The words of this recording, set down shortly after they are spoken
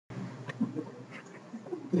Hey,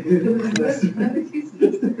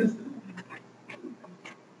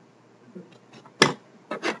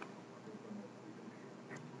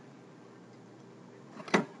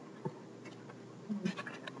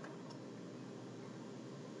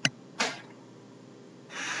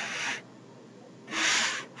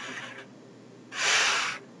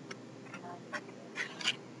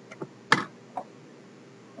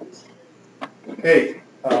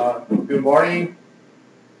 good morning.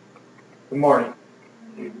 Good morning.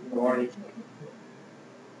 Good morning.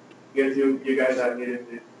 Guess you guys are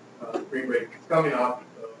getting the spring break. It's coming up,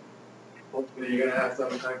 so hopefully you're gonna have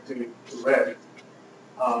some time to rest.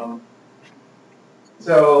 Um,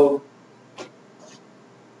 so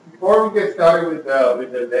before we get started with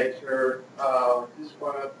the lecture, just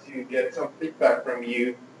wanted to get some feedback from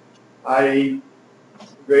you. I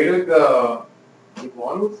graded the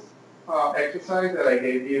bonus exercise that I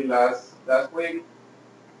gave you last week,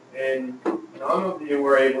 and none of you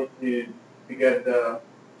were able to get the.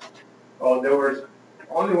 Well, there was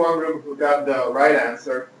only one group who got the right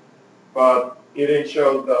answer, but it didn't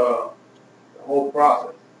show the whole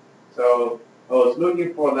process. So I was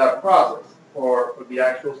looking for that process, for the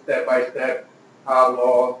actual step-by-step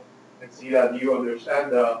how and see that you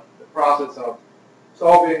understand the process of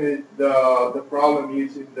solving the problem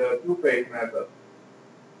using the two-phase method.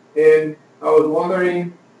 And I was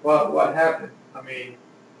wondering what happened. I mean,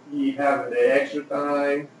 you have the extra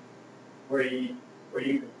time, were you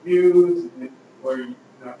confused? Were you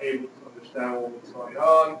not able to understand what was going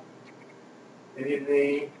on?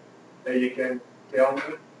 Anything that you can tell me?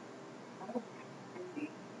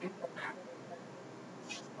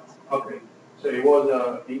 Okay, so it was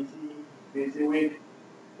a busy week.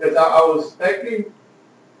 Because I was expecting,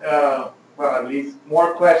 well, at least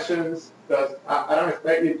more questions, because I don't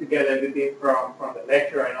expect you to get everything from the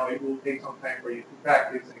lecture. I know it will take some time for you to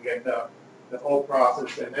practice and get the whole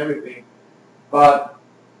process and everything. But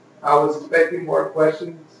I was expecting more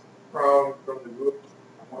questions from the group,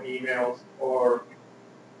 more emails, or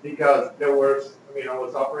because there was, I mean, I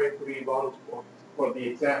was offering 3 bonus points for the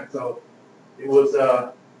exam, so it was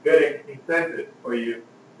a good incentive for you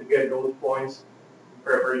to get those points in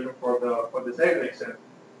preparation for the second exam.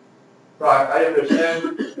 So I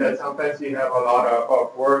understand that sometimes you have a lot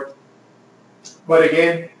of work, but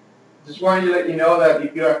again, just wanted to let you know that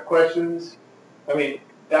if you have questions, I mean,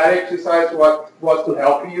 that exercise was to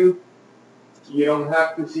help you. You don't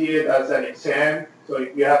have to see it as an exam. So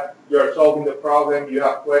if you're solving the problem, you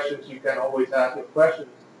have questions, you can always ask your questions.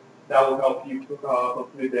 That will help you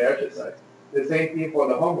complete the exercise. The same thing for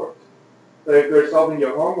the homework. So if you're solving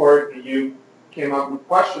your homework and you came up with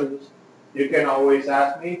questions, you can always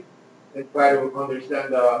ask me and try to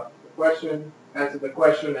understand the question, answer the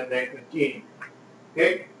question, and then continue.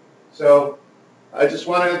 Okay? So I just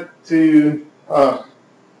wanted to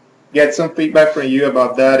get some feedback from you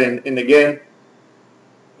about that. And again,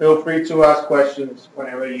 feel free to ask questions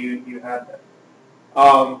whenever you have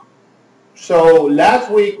them. So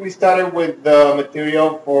last week we started with the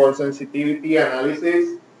material for sensitivity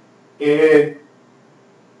analysis, and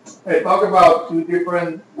I talked about 2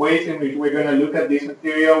 different ways in which we're going to look at this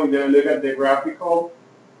material. We're going to look at the graphical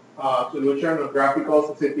solution of graphical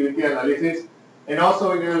sensitivity analysis, and also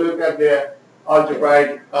we're going to look at the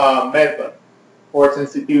algebraic method for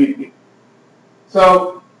sensitivity.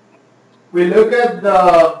 So we look at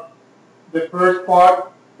the first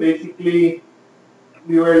part. Basically,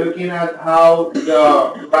 we were looking at how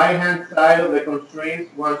the right-hand side of the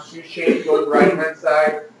constraints, once you change those right-hand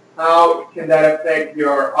side, how can that affect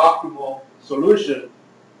your optimal solution?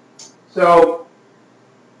 So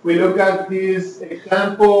we look at this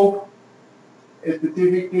example,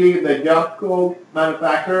 specifically the jump code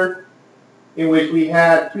manufacturer, in which we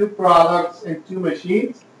had 2 products and 2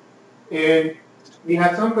 machines, and we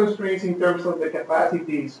had some constraints in terms of the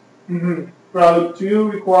capacities. Product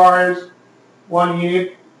 2 requires 1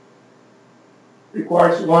 unit,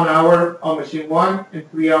 requires 1 hour on machine 1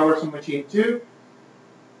 and 3 hours on machine 2.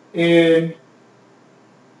 And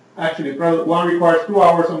actually, product 1 requires 2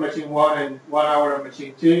 hours on machine 1 and 1 hour on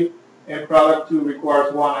machine 2. And product 2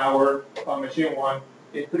 requires 1 hour on machine 1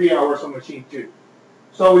 and 3 hours on machine 2.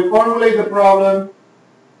 So we formulate the problem.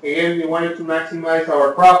 Again, we wanted to maximize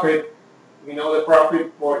our profit. We know the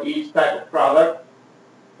profit for each type of product.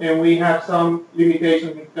 And we have some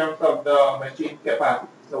limitations in terms of the machine capacity.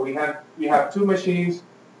 So we have 2 machines,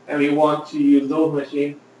 and we want to use those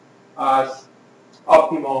machines as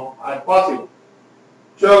optimal as possible.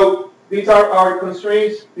 So these are our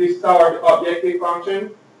constraints. This is our objective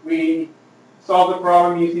function. We solve the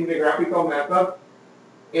problem using the graphical method,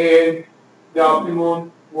 and the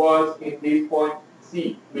optimum was in this point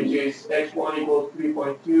C, which is x1 equals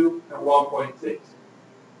 3.2 and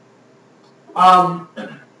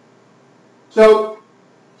 1.6. So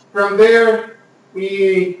from there,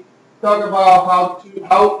 we talk about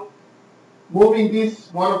how moving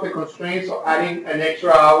this, one of the constraints of adding an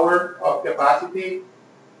extra hour of capacity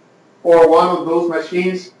for one of those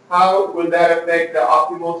machines, how will that affect the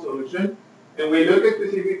optimal solution? And we look at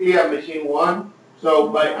specifically at machine 1. So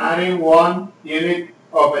by adding 1 unit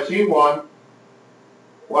of machine 1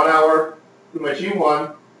 hour to machine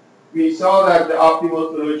 1, we saw that the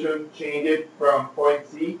optimal solution changed from point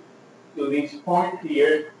C to this point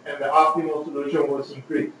here, and the optimal solution was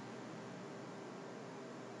increased.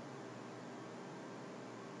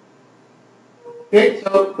 Okay,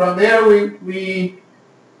 so from there we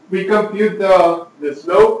compute the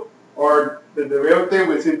slope or the derivative,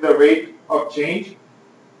 which is the rate of change.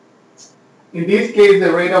 In this case,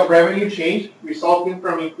 the rate of revenue change resulting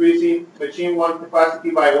from increasing machine 1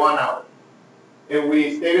 capacity by 1 hour. And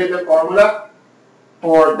we stated the formula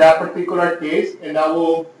for that particular case, and that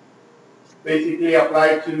will basically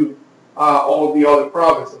apply to all the other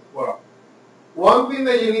problems as well. One thing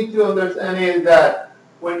that you need to understand is that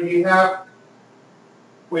when you're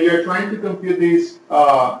trying to compute this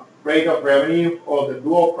rate of revenue or the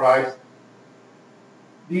dual price,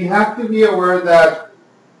 you have to be aware that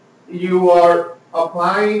you are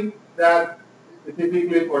applying that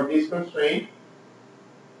specifically for this constraint,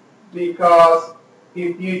 because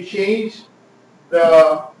if you change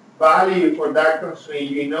the value for that constraint,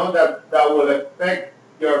 you know that that will affect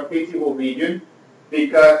your physical region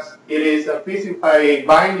because it is a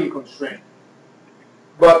binding constraint.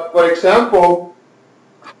 But for example,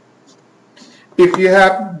 if you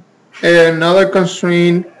have another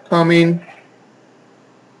constraint coming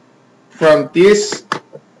from this,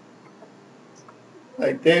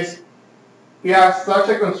 like this, if you have such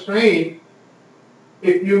a constraint,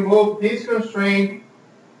 if you move this constraint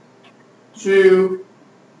to,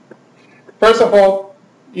 first of all,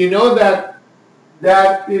 you know that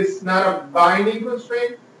that is not a binding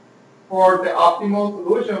constraint for the optimal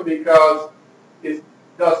solution because it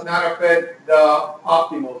does not affect the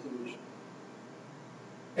optimal solution.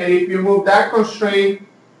 And if you move that constraint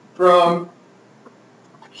from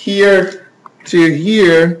here to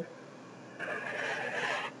here,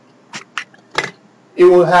 it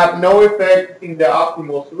will have no effect in the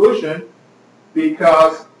optimal solution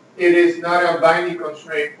because it is not a binding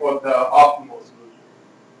constraint for the optimal solution.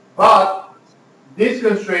 But this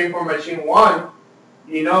constraint for machine 1,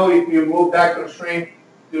 you know, if you move that constraint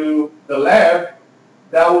to the left,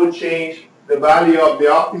 that will change the value of the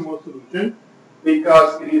optimal solution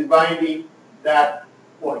because it is binding that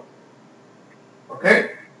point.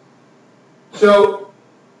 Okay? So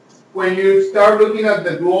when you start looking at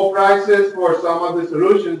the dual prices for some of the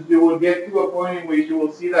solutions, you will get to a point in which you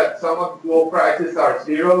will see that some of the dual prices are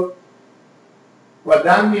 0. What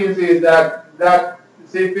that means is that that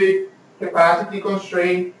specific capacity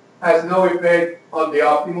constraint has no effect on the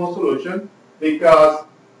optimal solution because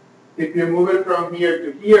if you move it from here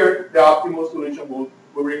to here, the optimal solution will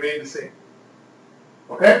remain the same.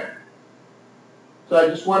 Okay? So I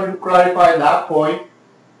just wanted to clarify that point.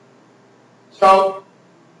 So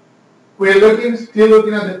we're still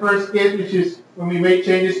looking at the first case, which is when we make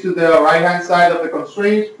changes to the right-hand side of the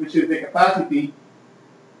constraint, which is the capacity.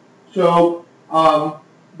 So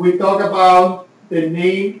we talk about the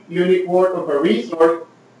name unit worth of a resource,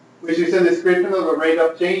 which is a description of the rate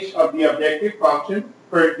of change of the objective function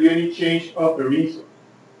per unit change of the resource.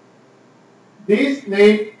 This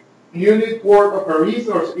name unit worth of a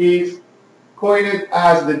resource is coined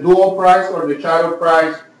as the dual price or the shadow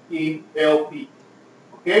price in LP.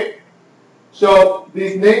 Okay? So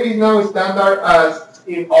this name is now standard as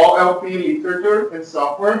in all LP literature and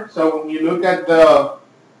software. So when you look at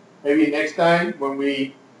maybe next time when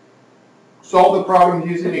we solve the problem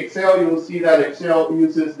using Excel, you will see that Excel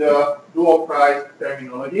uses the dual price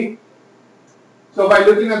terminology. So by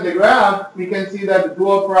looking at the graph, we can see that the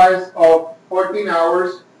dual price of 14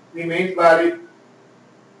 hours remains valid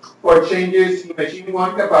for changes in machine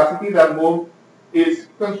 1 capacity that move is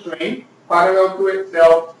constrained parallel to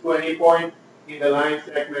itself to any point in the line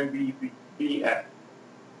segment BF.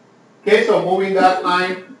 Okay, so moving that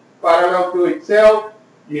line parallel to itself,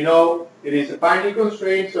 you know it is a binding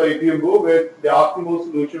constraint, so if you move it, the optimal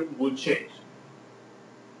solution will change.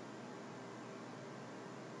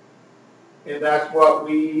 And that's what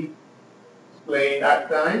we explained that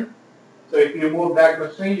time. So if you move that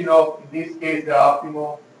constraint, you know, in this case, the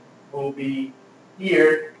optimal will be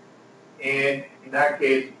here, and in that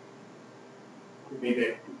case, it will be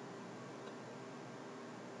there.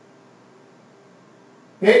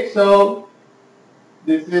 Okay, so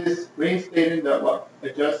this is reinstating the what I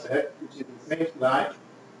just said, which is the same slide.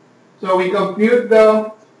 So we compute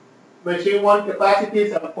the machine 1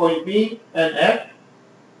 capacities at point B and F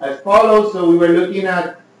as follows. So we were looking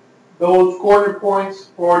at those corner points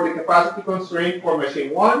for the capacity constraint for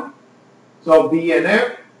machine 1, so B and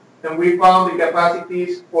F, and we found the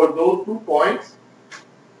capacities for those 2 points.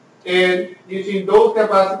 And using those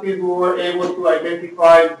capacities, we were able to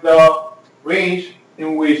identify the range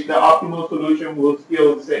in which the optimal solution will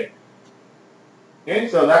still the same. Okay,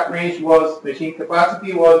 so that range was, machine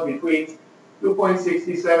capacity was between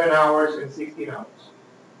 2.67 hours and 16 hours.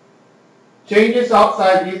 Changes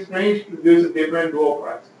outside this range produce a different dual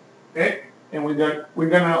price. Okay, and we're gonna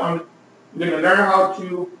learn how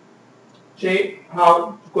to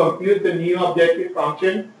compute the new objective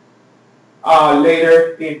function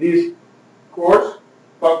later in this course.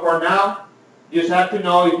 But for now, you just have to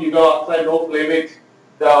know if you go outside those limits,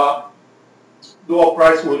 the dual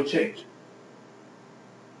price will change.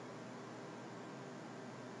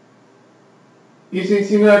 Using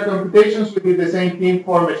similar computations, we did the same thing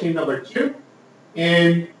for machine number 2,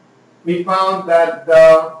 and we found that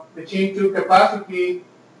the machine 2 capacity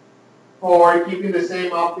for keeping the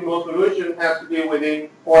same optimal solution has to be within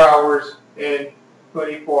 4 hours and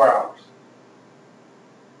 24 hours.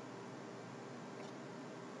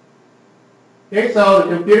 Okay, so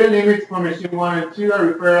the computed limits for machine 1 and 2 are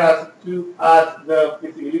referred as the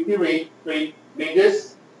feasibility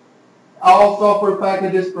ranges. All software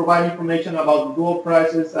packages provide information about the dual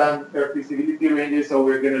prices and their feasibility ranges, so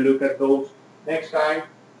we're going to look at those next time.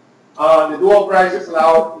 The dual prices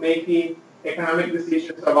allow making economic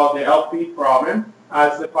decisions about the LP problem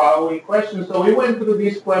as the following questions. So we went through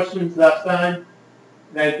these questions last time,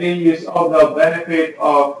 and I think you saw the benefit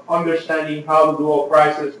of understanding how the dual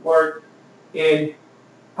prices work and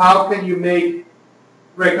how can you make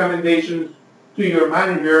recommendations to your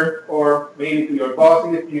manager or maybe to your boss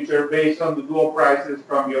in the future based on the dual prices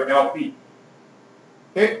from your LP.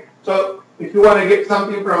 Okay, so if you want to get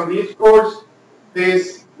something from this course,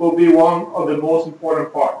 this will be one of the most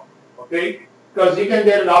important parts. Okay, because you can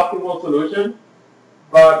get an optimal solution,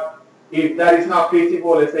 but if that is not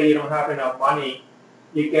feasible, let's say you don't have enough money,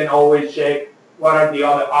 you can always check what are the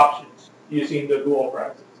other options using the dual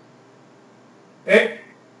prices. Okay,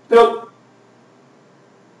 so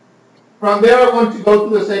from there, I want to go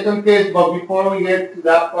to the second case, but before we get to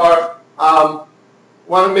that part,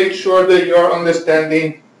 want to make sure that you're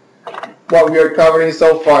understanding what we are covering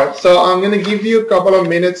so far. So I'm going to give you a couple of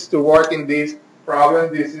minutes to work in this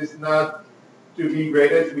problem. This is not to be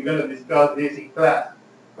graded. We're going to discuss this in class.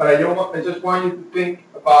 But I just want you to think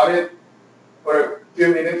about it for a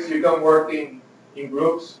few minutes. You can work in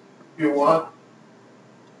groups if you want.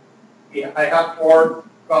 Yeah, I have 4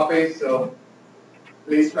 copies, so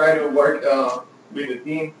please try to work with a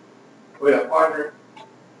team, with a partner.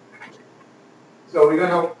 So we're going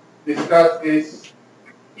to discuss this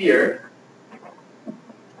here.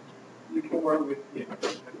 You can work with it.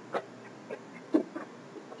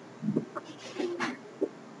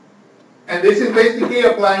 And this is basically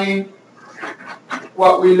applying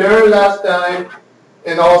what we learned last time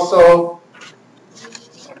and also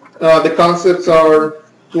the concepts of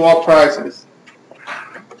dual prices.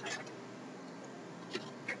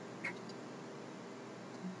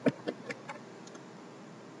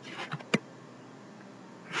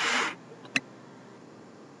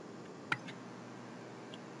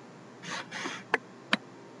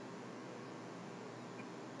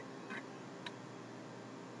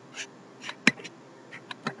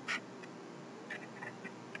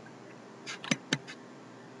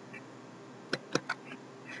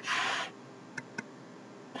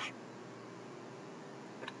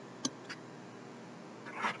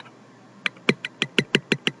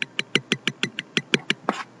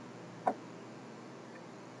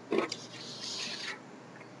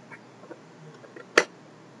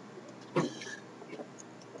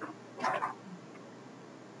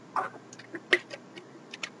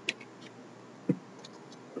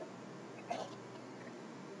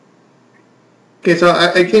 Okay, so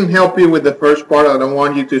I can help you with the first part. I don't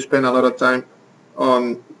want you to spend a lot of time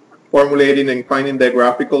on formulating and finding the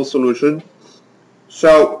graphical solution.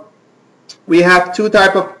 So we have 2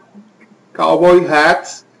 types of cowboy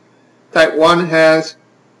hats. Type 1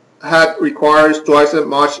 hat requires twice as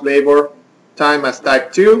much labor time as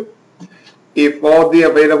type 2. If all the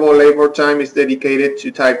available labor time is dedicated to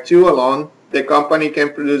type 2 alone, the company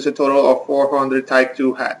can produce a total of 400 type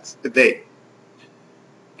 2 hats a day.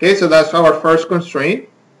 Okay, so that's our first constraint.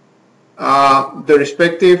 The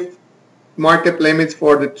respective market limits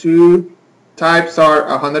for the 2 types are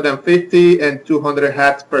 150 and 200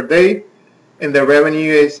 hats per day. and the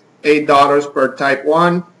revenue is $8 per type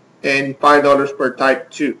 1 and $5 per type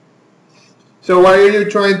 2. So what are you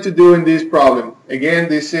trying to do in this problem? Again,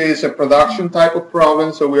 this is a production type of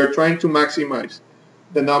problem, so we are trying to maximize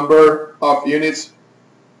the number of units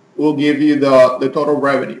will give you the total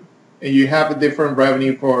revenue. And you have a different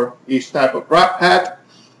revenue for each type of hat.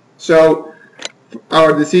 So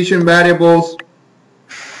our decision variables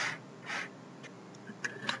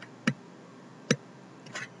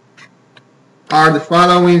are the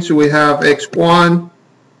following. So we have x1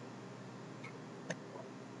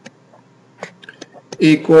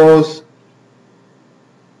 equals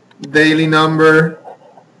daily number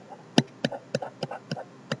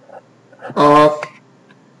of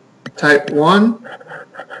type 1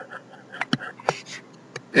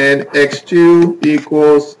 and x2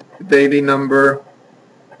 equals daily number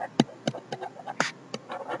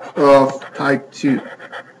of type 2.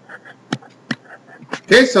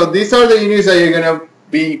 Okay, so these are the units that you're going to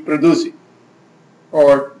be producing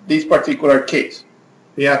for this particular case.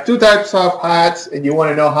 You have two types of hats and you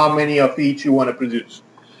want to know how many of each you want to produce.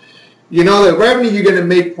 You know the revenue you're going to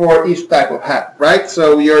make for each type of hat, right?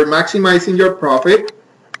 So you're maximizing your profit.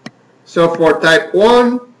 So for type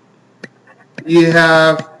 1, you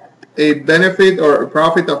have a benefit or a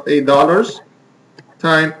profit of $8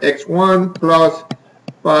 times x1 plus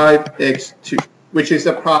 5x2, which is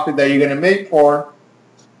the profit that you're going to make for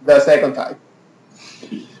the second type.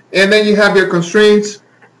 And then you have your constraints.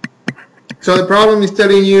 So the problem is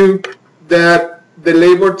telling you that the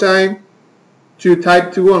labor time to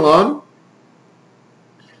type 2 alone,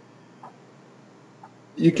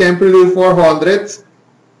 you can produce 400,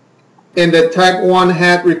 and the type 1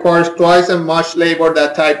 hat requires twice as much labor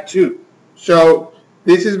than type 2. So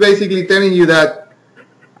this is basically telling you that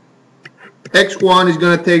x1 is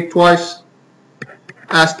going to take twice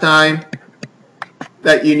as time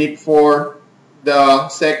that you need for the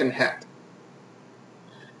second hat.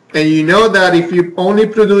 And you know that if you only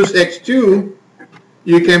produce x2,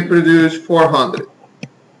 you can produce 400.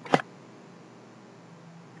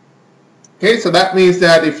 Okay, so that means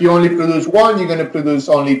that if you only produce 1, you're going to produce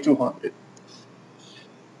only 200.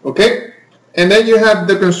 Okay, and then you have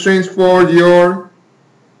the constraints for your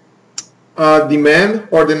demand,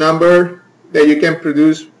 or the number that you can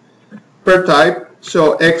produce per type.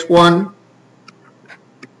 So x1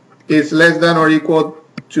 is less than or equal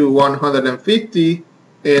to 150,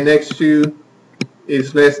 and x2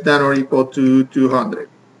 is less than or equal to 200.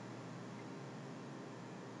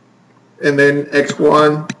 And then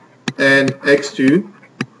x1 and x2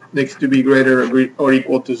 needs to be greater or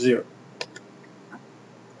equal to 0.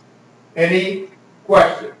 Any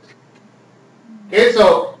questions? Okay,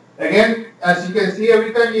 so again, as you can see,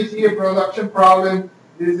 every time you see a production problem,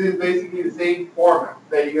 this is basically the same format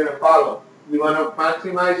that you're going to follow. You want to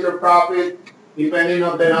maximize your profit depending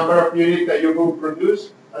on the number of units that you will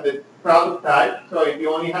produce at the product type. So if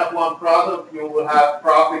you only have one product, you will have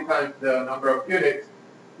profit times the number of units.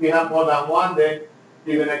 If you have more than one, then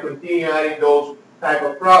you're going to continue adding those type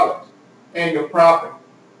of products and your profit.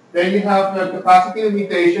 Then you have the capacity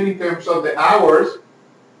limitation in terms of the hours,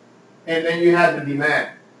 and then you have the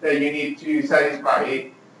demand that you need to satisfy.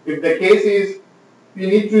 If the case is you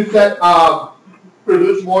need to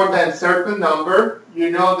produce more than a certain number, you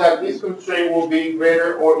know that this constraint will be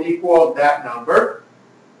greater or equal that number.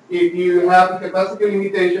 If you have the capacity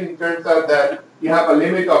limitation in terms of that you have a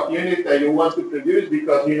limit of units that you want to produce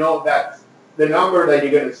because you know that's the number that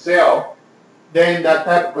you're going to sell, then that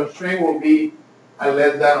type of constraint will be a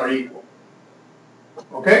less than or equal.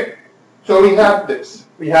 Okay? So we have this.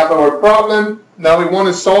 We have our problem. Now we want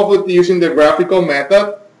to solve it using the graphical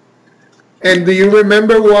method. And do you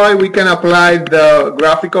remember why we can apply the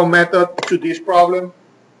graphical method to this problem?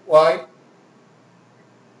 Why?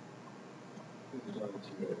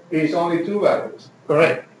 It's only two variables.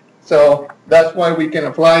 Correct. So that's why we can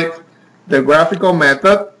apply the graphical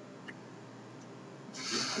method.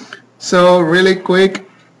 So really quick.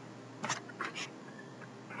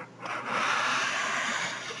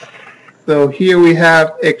 So here we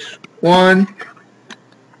have x1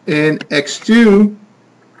 and x2.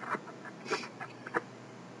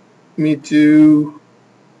 Me too.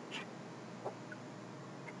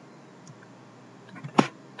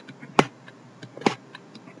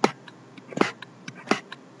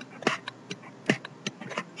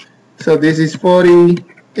 So this is 40,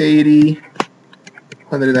 80,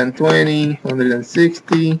 120,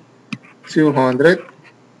 160, 200.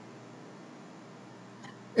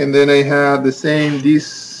 And then I have the same this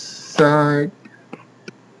side,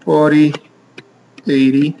 40,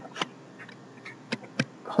 80,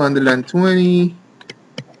 120,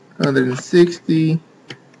 160,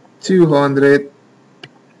 200,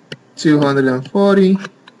 240.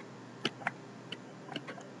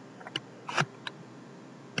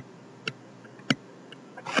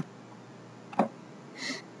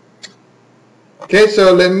 Okay,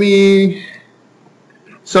 so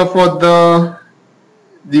so for the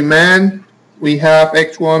demand, we have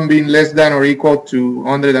X1 being less than or equal to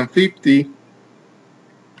 150.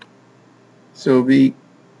 So be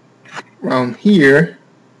around here.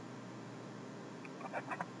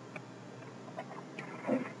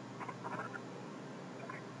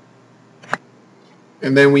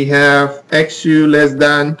 And then we have X2 less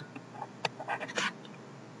than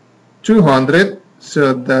 200.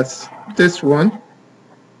 So that's this one.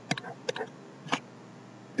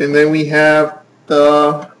 And then we have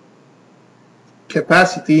the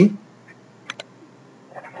capacity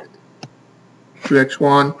to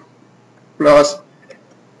X1 plus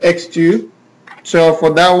X2. So for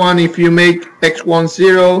that one, if you make X1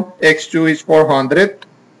 0, X2 is 400.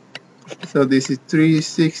 So this is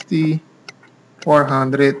 360,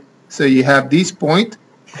 400. So you have this point.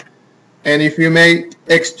 And if you make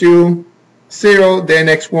X2 0, then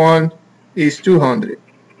X1 is 200.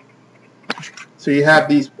 So you have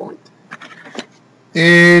this point.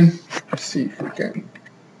 And let's see if we can.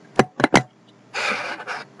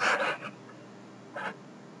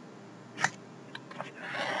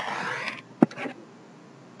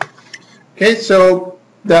 Okay, so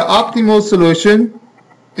the optimal solution,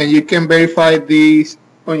 and you can verify this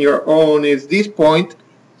on your own, is this point,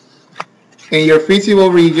 and your feasible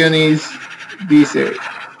region is this area.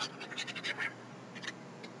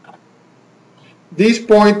 This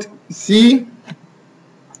point C,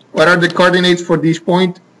 what are the coordinates for this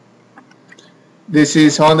point? This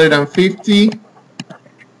is 150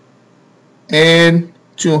 and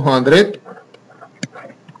 200.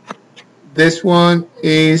 This one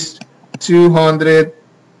is 200,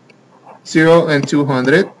 0 and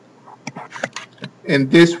 200.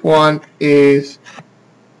 And this one is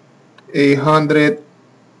 100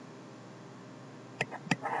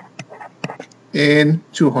 and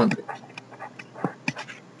 200.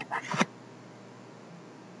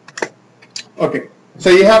 Okay,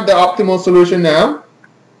 so you have the optimal solution now,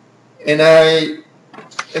 and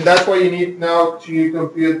that's what you need now to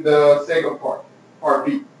compute the second part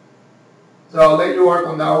B. So I'll let you work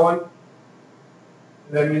on that one.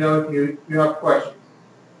 Let me know if you have questions.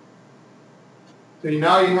 So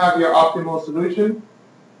now you have your optimal solution.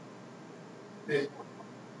 This one.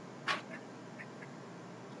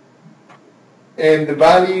 And the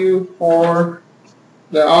value for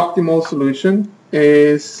the optimal solution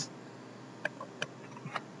is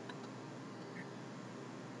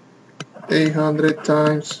 800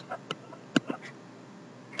 times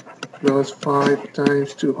plus 5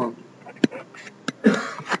 times 200.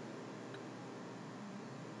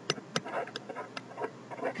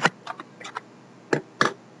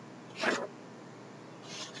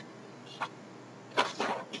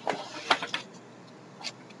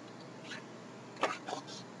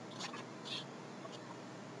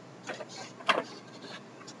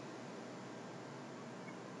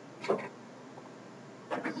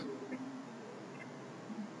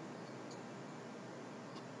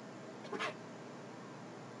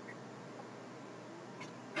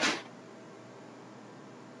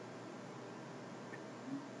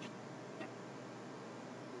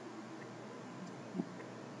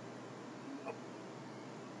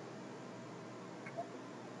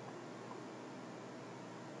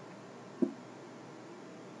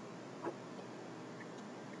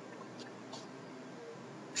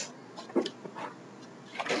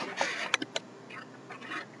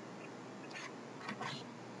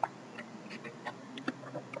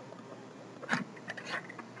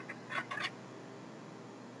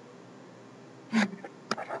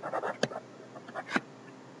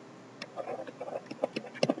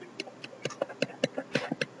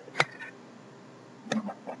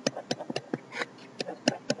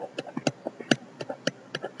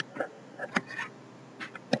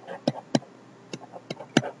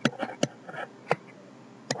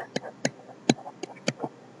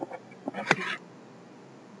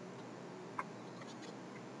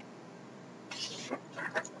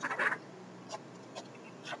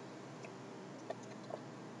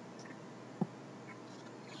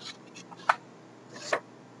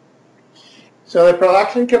 So the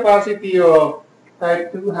production capacity of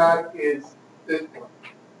type 2 hat is this one.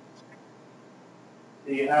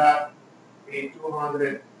 So you have a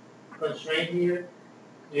 200 constraint here.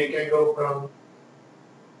 You can go from,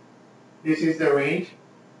 this is the range.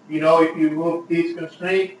 You know, if you move this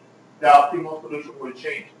constraint, the optimal solution will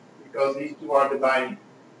change because these two are dividing,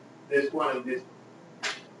 this one and this one.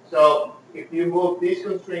 So if you move this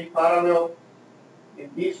constraint parallel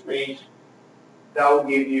in this range, that will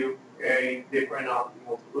give you a different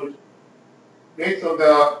optimal solution. Okay, so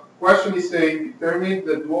the question is saying determine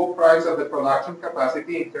the dual price of the production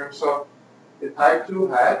capacity in terms of the type 2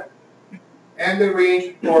 hat and the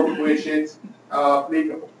range for which it's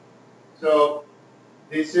applicable. So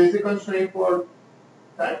this is the constraint for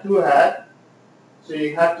type 2 hat. So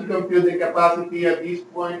you have to compute the capacity at this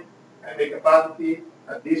point and the capacity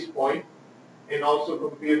at this point, and also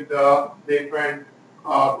compute the different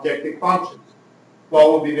objective functions. What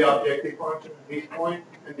will be the objective function at this point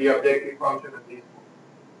and the objective function at this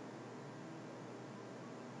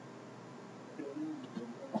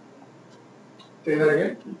point? Say that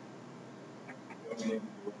again.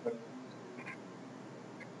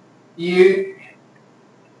 You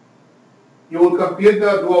will compute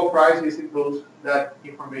the dual price. This includes that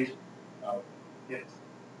information. Yes.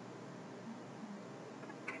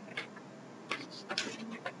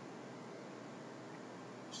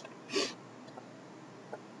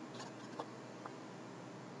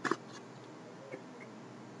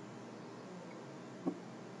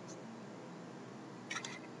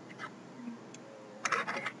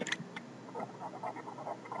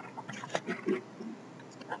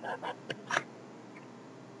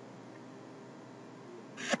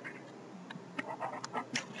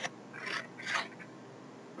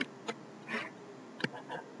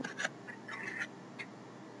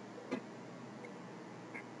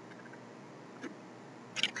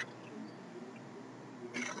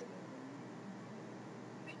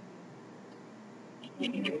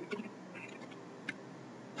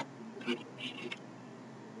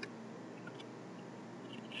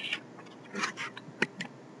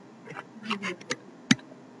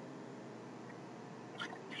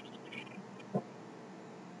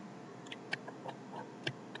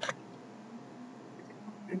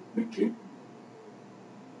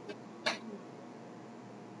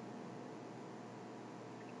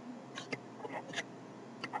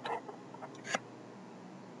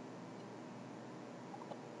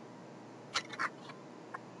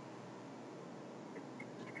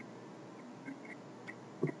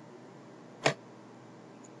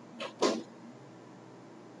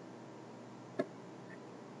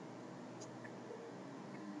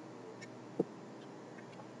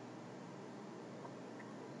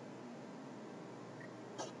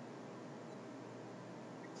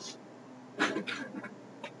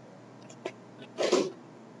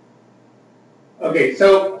 Okay,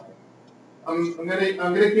 so I'm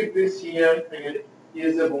gonna keep this here. I'm gonna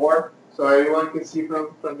use the board so everyone can see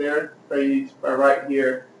from there. Right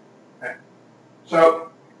here. Okay. So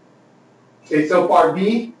okay, so part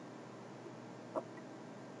B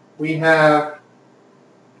we have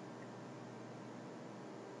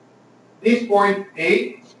this point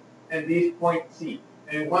A and this point C,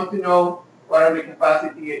 and we want to know what are the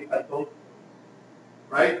capacity at those,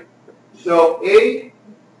 right? So A,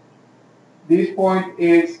 this point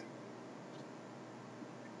is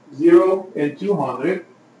 0 and 200,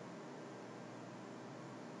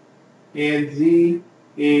 and Z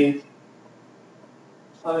is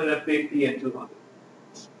 150 and 200.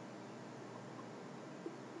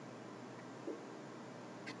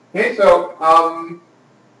 Okay, so I'm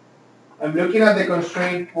looking at the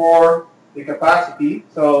constraint for the capacity.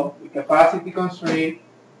 So the capacity constraint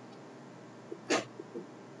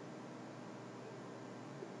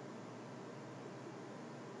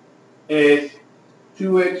is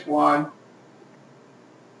 2x1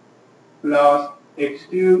 plus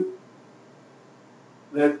x2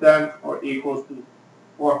 less than or equals to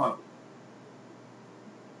 400.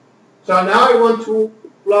 So now I want to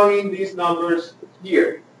plug in these numbers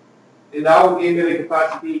here, and that will give me the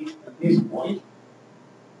capacity at this point.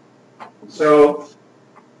 So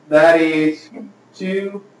that is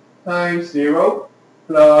 2 times 0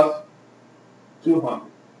 plus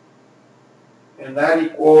 200, and that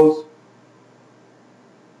equals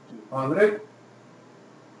 200.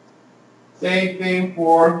 Same thing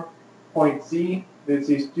for point C. This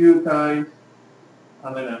is 2 times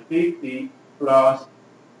 150 plus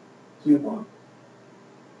 200.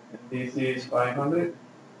 And this is 500.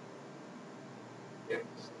 Yes.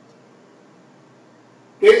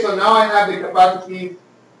 Okay, so now I have the capacities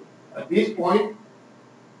at this point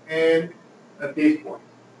and at this point.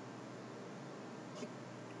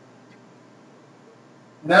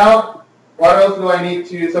 Now, what else do I need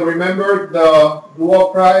to, so remember the dual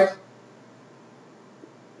price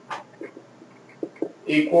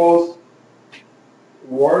equals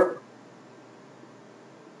work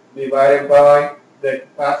divided by the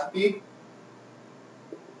capacity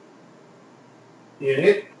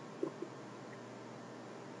unit.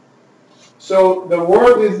 So the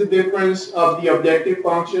word is the difference of the objective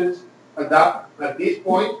functions at this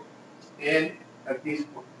point and at this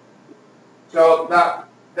point. So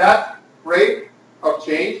that rate of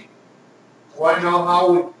change, I want to know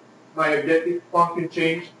how would my objective function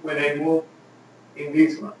change when I move in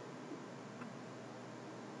this one.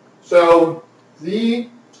 So the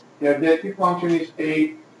objective function is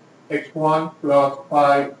 8x1 plus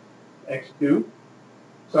 5x2.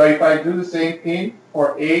 So if I do the same thing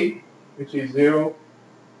for a, which is 0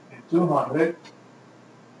 and 200,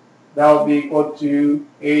 that will be equal to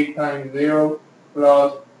 8 times 0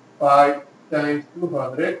 plus 5 times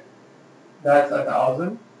 200. That's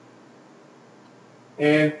 1,000.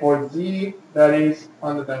 And for z, that is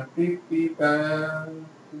 150 times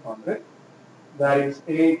 200. That is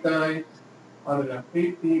 8 times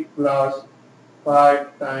 150 plus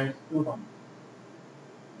 5 times 200.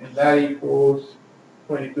 And that equals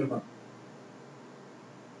 2200.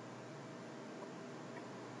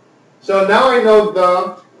 So now I know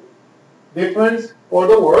the difference for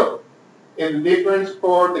the work and the difference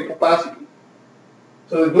for the capacity.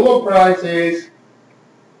 So the dual price is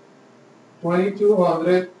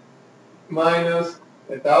 2200 minus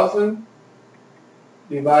 1000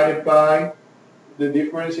 divided by the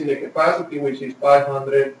difference in the capacity, which is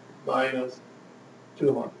 500 minus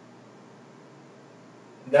 200.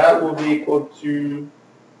 That will be equal to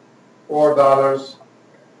 $4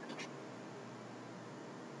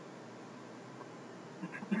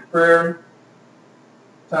 per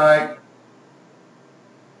type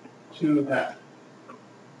 2 hat.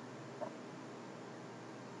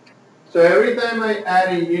 So every time I add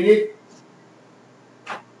a unit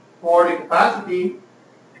for the capacity,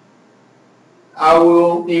 I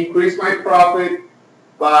will increase my profit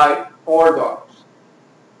by $4.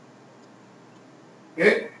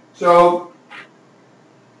 Okay, so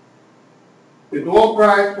the dual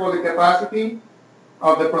price for the capacity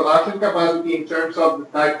of the production capacity in terms of the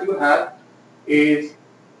type 2 hat is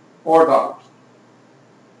 $4.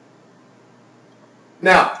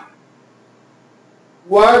 Now,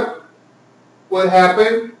 what will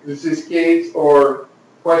happen, this is case or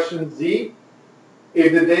question Z,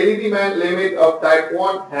 if the daily demand limit of type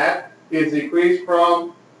 1 hat is decreased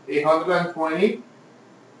from 120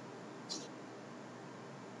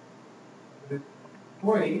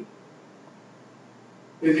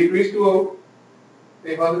 is decreased to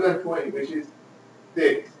 120, which is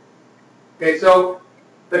this. Okay, so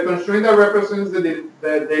the constraint that represents the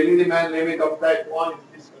daily demand limit of type 1 is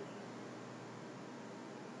this one.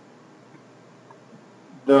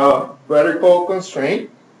 The vertical constraint.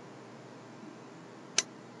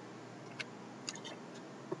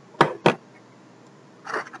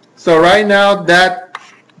 So right now that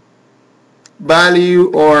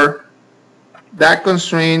value or that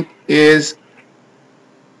constraint is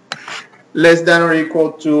less than or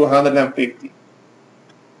equal to 150.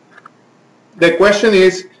 The question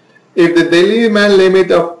is, if the daily demand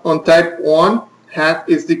limit on type 1 hat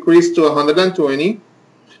is decreased to 120,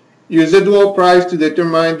 use the dual price to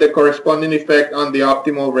determine the corresponding effect on the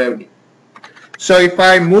optimal revenue. So if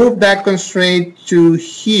I move that constraint to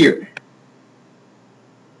here,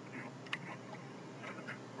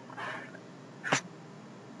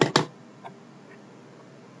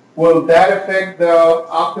 will that affect the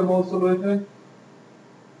optimal solution?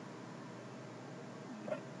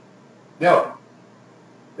 No.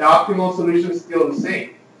 The optimal solution is still the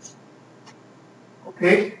same.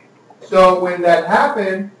 Okay? So when that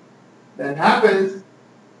happens,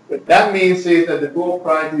 what that means is that the dual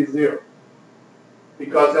price is 0.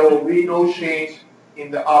 Because there will be no change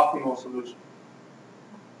in the optimal solution.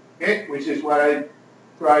 Okay? Which is what I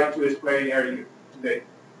tried to explain earlier today.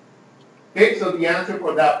 Okay, so the answer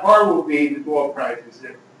for that part will be the dual price is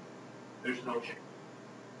 0. There's no change.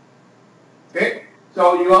 Okay,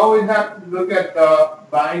 so you always have to look at the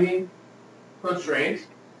binding constraints.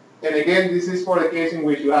 And again, this is for the case in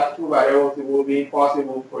which you have two variables. It will be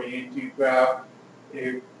impossible for you to graph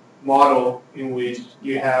a model in which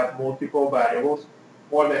you have multiple variables,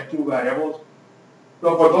 more than 2 variables.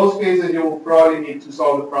 So for those cases, you will probably need to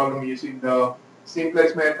solve the problem using the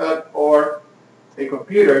simplex method or a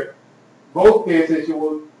computer. Both cases, you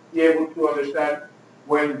will be able to understand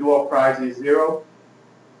when the dual price is 0.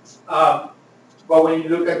 But when you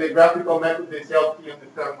look at the graphical method, this helps you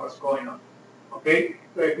understand what's going on. Okay?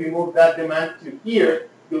 So if you move that demand to here,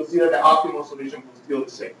 you'll see that the optimal solution will still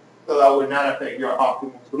the same. So that will not affect your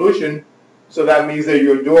optimal solution. So that means that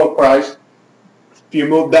your dual price, if you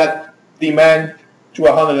move that demand to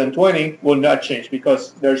 120, will not change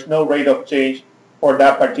because there's no rate of change for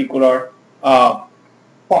that particular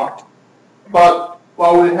part. But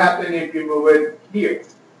what will happen if you move it here?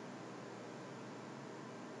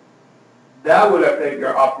 that will affect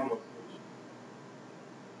your optimal solution.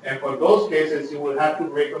 And for those cases, you will have to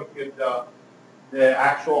recompute the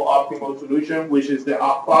actual optimal solution, which is the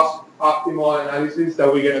optimal analysis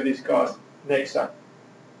that we're going to discuss next time.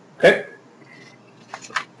 Okay?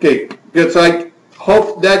 Okay, good. So I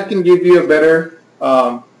hope that can give you a better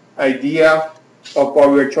idea of what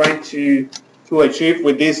we're trying to achieve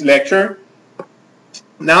with this lecture.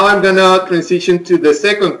 Now I'm going to transition to the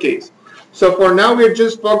second case. So for now, we're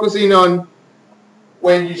just focusing on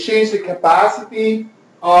when you change the capacity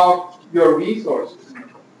of your resources.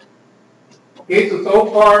 Okay, so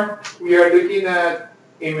far we are looking at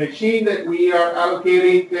a machine that we are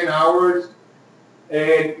allocating 10 hours,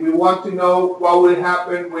 and we want to know what will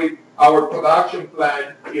happen with our production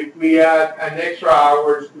plan if we add an extra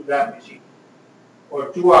hours to that machine, or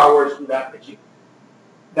 2 hours to that machine.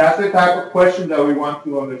 That's the type of question that we want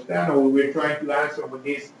to understand, or we're trying to answer with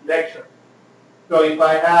this lecture. So if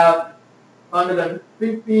I have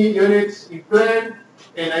 150 units in plan,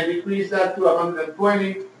 and I decrease that to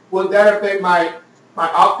 120, will that affect my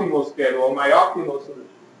optimal schedule, my optimal solution?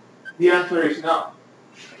 The answer is no.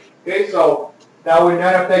 Okay, so that will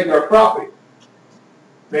not affect your profit,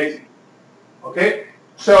 basically. Okay,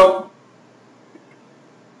 so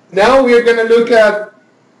now we're going to look at,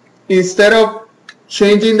 instead of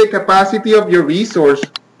changing the capacity of your resource,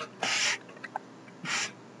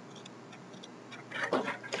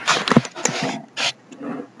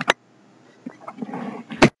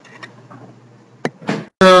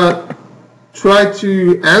 try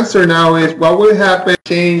to answer now is what will happen if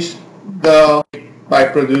change the by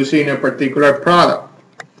producing a particular product.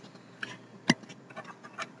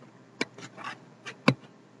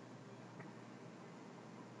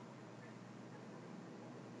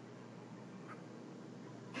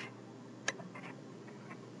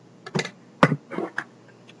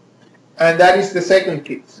 And that is the second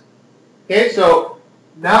case. Okay, so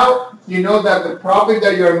now you know that the profit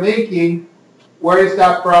that you're making, where is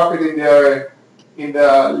that profit in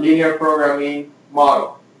the linear programming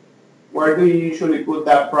model? Where do you usually put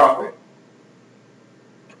that profit?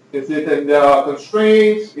 Is it in the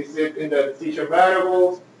constraints? Is it in the decision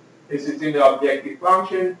variables? Is it in the objective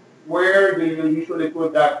function? Where do you usually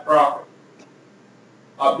put that profit?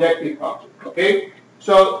 Objective function, okay?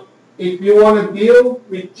 So if you want to deal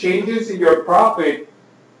with changes in your profit,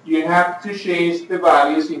 you have to change the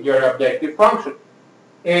values in your objective function.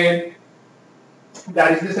 And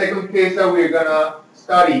that is the second case that we're going to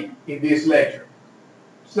study in this lecture.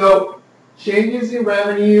 So changes in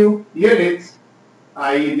revenue units,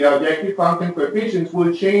 i.e. the objective function coefficients,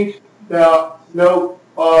 will change the slope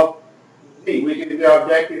of Z, which is the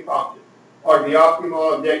objective function, or the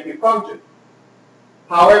optimal objective function.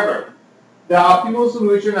 However, the optimal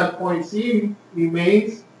solution at point C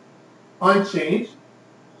remains unchanged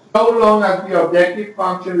so long as the objective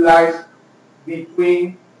function lies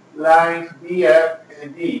between lines BF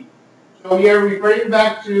and D. So we are referring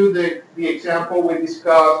back to the example we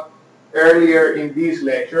discussed earlier in this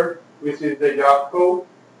lecture, which is the job code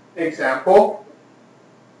example.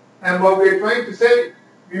 And what we're trying to say,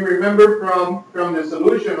 you remember from the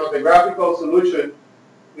solution, or the graphical solution,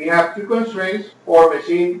 we have two constraints for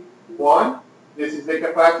machine 1. This is the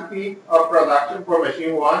capacity of production for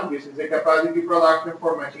machine 1. This is the capacity production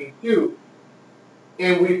for machine 2.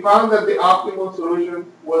 And we found that the optimal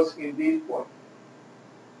solution was in this point.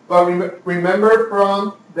 But remember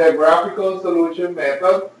from the graphical solution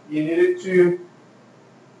method, you needed to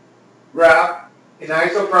graph an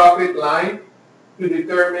isoprofit line to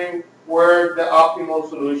determine where the optimal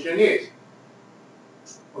solution is.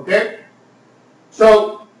 Okay?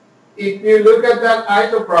 So if you look at that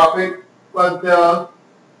isoprofit, what the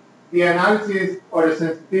analysis or the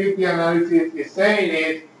sensitivity analysis is saying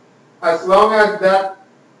is, as long as that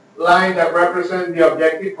line that represents the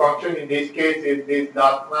objective function, in this case is this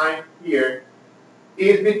dot line here,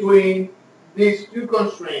 is between these two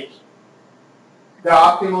constraints, the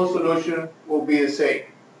optimal solution will be the same.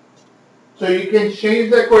 So you can change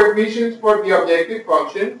the coefficients for the objective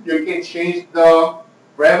function. You can change the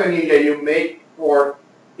revenue that you make for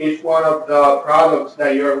each one of the products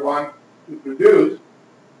that you want to produce,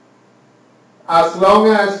 as long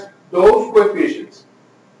as those coefficients,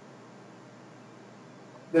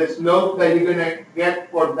 the slope that you're going to get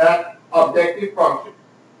for that objective function,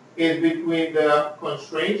 is between the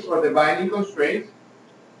constraints or the binding constraints,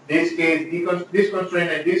 in this case this constraint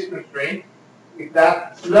and this constraint, if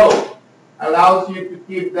that slope allows you to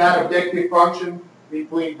keep that objective function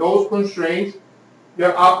between those constraints,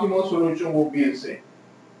 your optimal solution will be the same.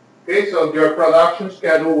 Okay, so your production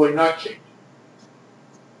schedule will not change.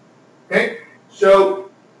 Okay, so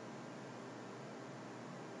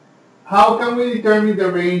How can we determine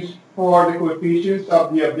the range for the coefficients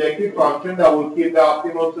of the objective function that will keep the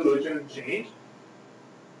optimal solution unchanged?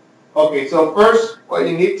 Okay, so first what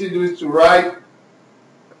you need to do is to write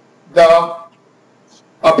the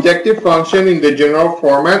objective function in the general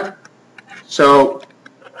format. So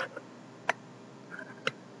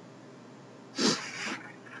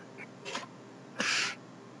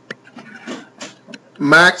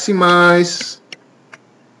maximize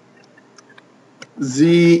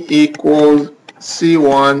z equals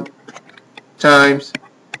c1 times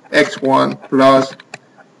x1 plus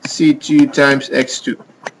c2 times x2.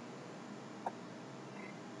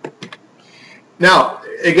 Now,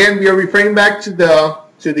 again, we are referring back to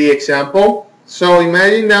the example. So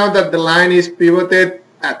imagine now that the line is pivoted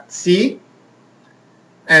at C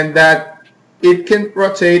and that it can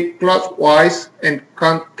rotate clockwise and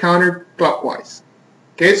counterclockwise.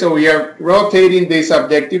 Okay, so we are rotating this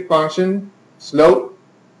objective function slope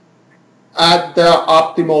at the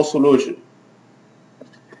optimal solution.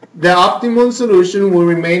 The optimal solution will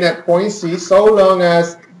remain at point C so long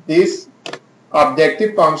as this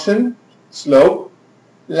objective function slope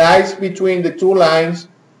lies between the two lines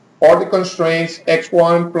or the constraints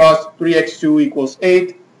x1 plus 3x2 equals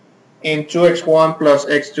 8 and 2x1 plus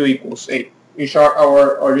x2 equals 8, which are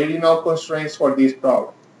our original constraints for this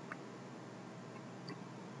problem.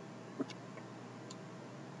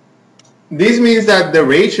 This means that the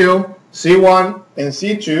ratio C1 and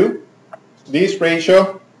C2, this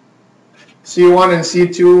ratio C1 and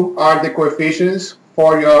C2 are the coefficients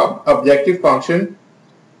for your objective function,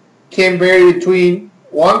 can vary between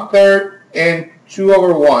 1/3 and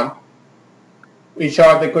 2/1, which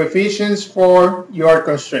are the coefficients for your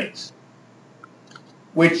constraints,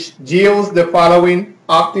 which yields the following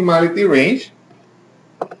optimality range,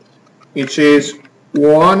 which is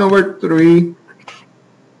 1/3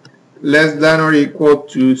 less than or equal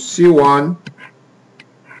to C1,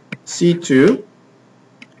 C2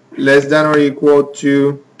 less than or equal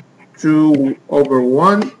to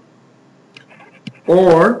 2/1,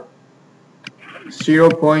 or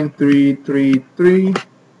 0.333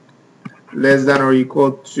 less than or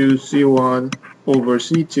equal to C1 over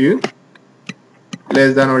C2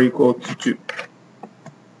 less than or equal to 2.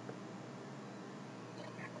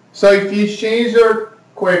 So if you change your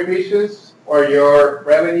coefficients or your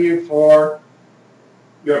revenue for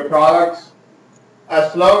your products,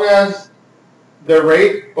 as long as the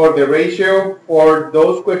rate or the ratio for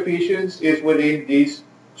those coefficients is within these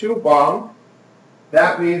two bounds,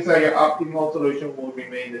 that means that your optimal solution will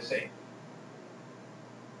remain the same.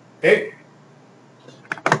 Okay?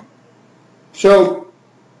 So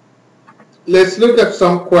let's look at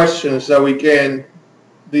some questions that we can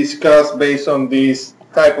discuss based on this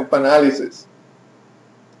type of analysis.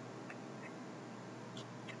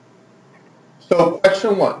 So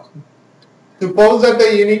question 1. Suppose that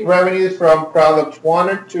the unit revenues from products 1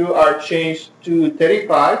 or 2 are changed to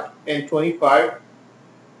 35 and 25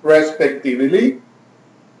 respectively.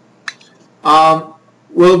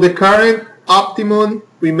 Will the current optimum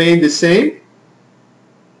remain the same?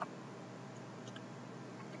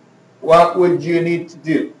 What would you need to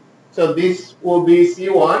do? So this will be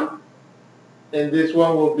C1 and this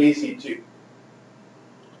one will be C2.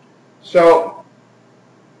 So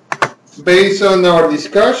based on our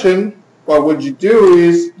discussion, what would you do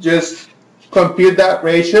is just compute that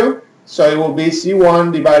ratio. So it will be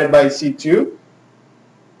C1 divided by C2.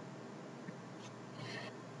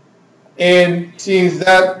 And since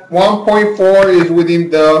that 1.4 is within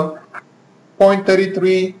the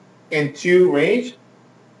 0.33 and 2 range,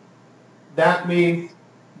 that means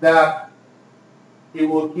that it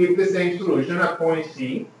will keep the same solution at point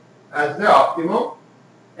C as the optimum,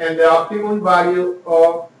 and the optimum value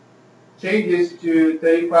of changes to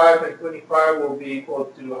 35 and 25 will be equal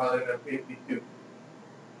to 152.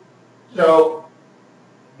 So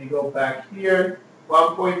we go back here,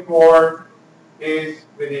 1.4 is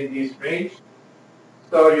within this range.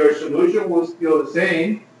 So your solution will still the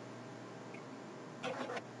same.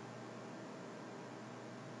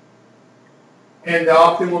 And the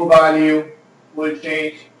optimal value will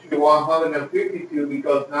change to 152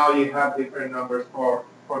 because now you have different numbers for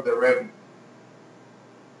the revenue.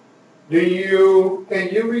 Can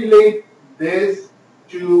you relate this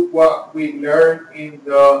to what we learned in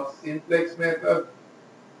the simplex method?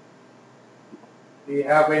 Do you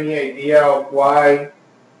have any idea of why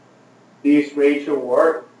this ratio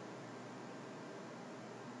works?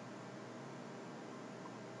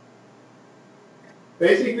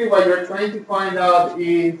 Basically, what you're trying to find out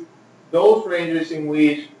is those ranges in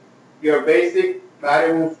which your basic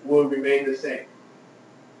variables will remain the same.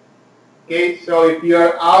 Okay, so if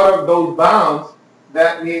you're out of those bounds,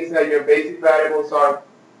 that means that your basic variables are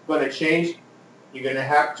going to change. You're going to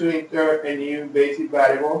have to enter a new basic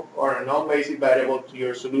variable or a non-basic variable to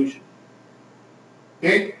your solution.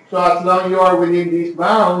 Okay, so as long as you are within these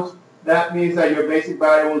bounds, that means that your basic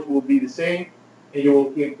variables will be the same and you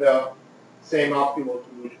will keep the same optimal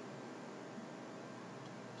solution.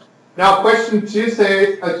 Now question 2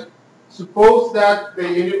 says, suppose that the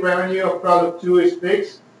unit revenue of product 2 is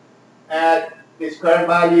fixed and its current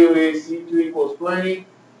value is C2 equals 20.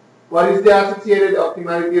 What is the associated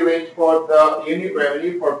optimality range for the unit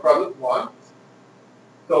revenue for product 1?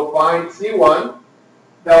 So find C1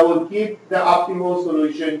 that will keep the optimal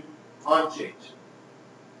solution unchanged.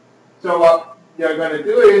 So what you're going to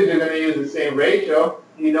do is you're going to use the same ratio.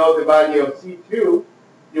 You know the value of C2.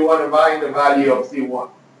 You want to find the value of C1.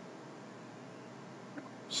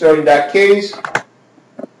 So in that case,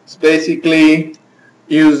 it's basically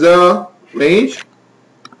use the range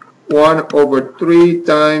 1/3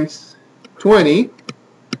 times 20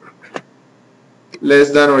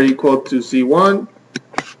 less than or equal to C1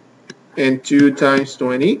 and 2 times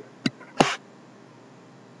 20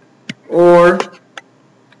 or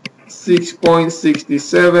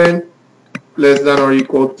 6.67 less than or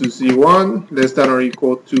equal to C1 less than or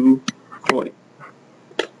equal to 40.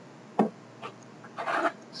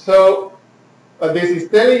 So what this is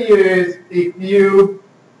telling you is if you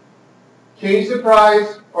change the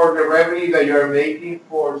price or the revenue that you're making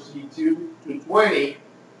for C2 to 20,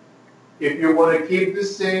 if you want to keep the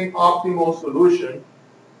same optimal solution,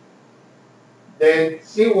 then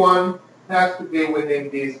C1 has to be within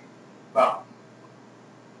this bound.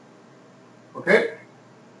 Okay?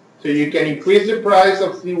 So you can increase the price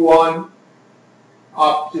of C1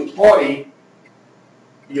 up to 40.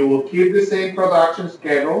 You will keep the same production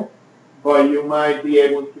schedule, but you might be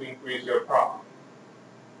able to increase your profit.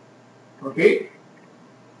 Okay?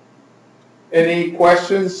 Any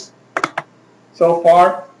questions so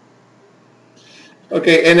far?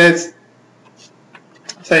 Okay, and as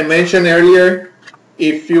I mentioned earlier,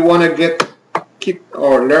 if you want to keep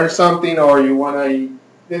or learn something, or you want to,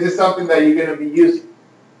 this is something that you're going to be using.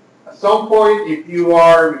 At some point, if you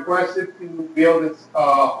are requested to build this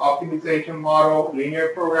optimization model, linear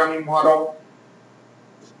programming model,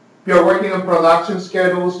 if you're working on production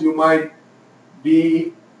schedules, you might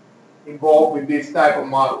be involved with this type of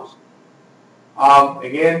models.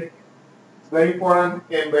 Again, it's very important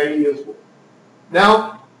and very useful.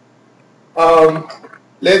 Now,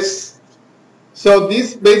 so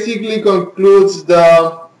this basically concludes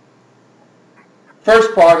the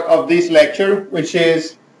first part of this lecture, which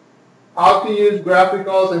is how to use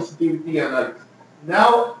graphical sensitivity analysis.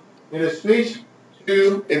 Now, I'm going to switch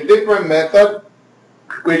to a different method,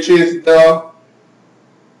 which is the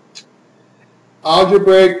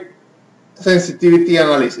algebraic sensitivity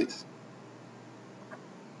analysis.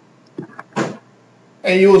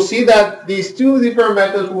 And you will see that these two different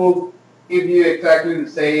methods will give you exactly the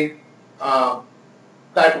same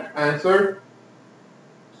type of answer.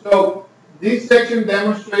 So this section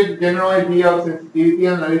demonstrates the general idea of sensitivity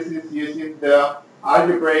analysis using the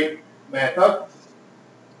algebraic method.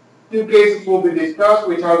 Two cases will be discussed,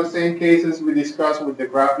 which are the same cases we discussed with the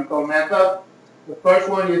graphical method. The first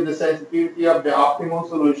one is the sensitivity of the optimal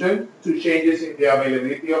solution to changes in the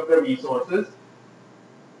availability of the resources,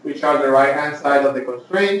 which are the right-hand side of the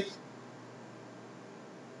constraints.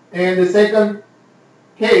 And the second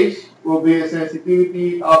case will be the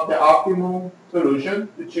sensitivity of the optimal solution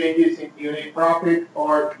to changes in unit profit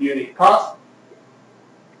or unit cost,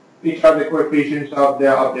 which are the coefficients of the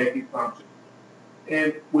objective function,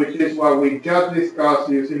 and which is what we just discussed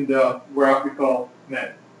using the graphical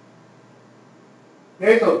method.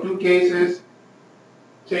 Okay, so two cases,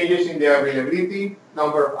 changes in the availability,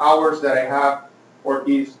 number of hours that I have for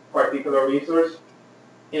this particular resource,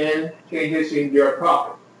 and changes in your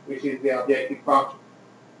profit, which is the objective function.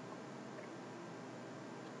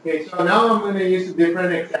 Okay, so now I'm going to use a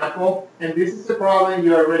different example, and this is a problem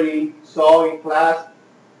you already saw in class.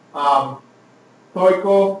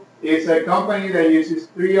 Toyco is a company that uses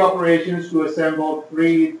 3 operations to assemble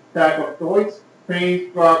 3 types of toys,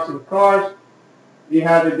 trains, trucks, and cars. You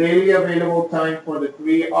have the daily available time for the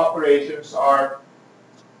 3 operations are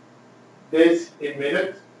this in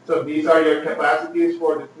minutes. So these are your capacities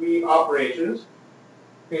for the 3 operations.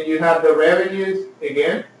 And you have the revenues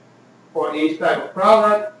again for each type of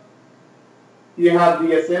product. You have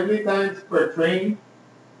the assembly times per train,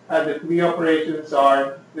 and the 3 operations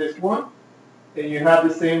are this one. And you have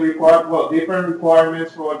the same different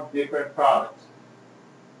requirements for different products.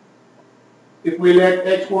 If we let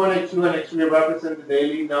X1, X2, and X3 represent the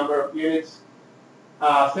daily number of units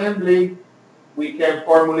assembly, we can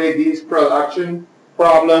formulate this production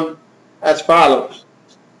problem as follows.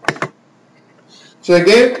 So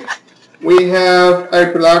again, we have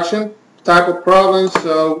a production type of problem,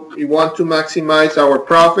 so we want to maximize our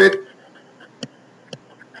profit,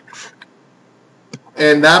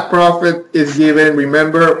 and that profit is given.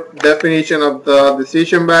 Remember, definition of the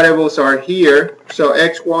decision variables are here. So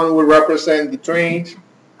x1 will represent the trains,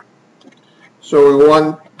 so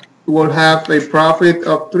we will have a profit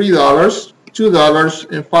of $3,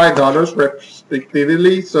 $2, and $5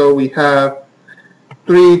 respectively. So we have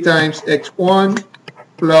 3 times x1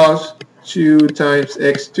 plus 2 times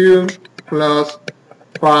x2 plus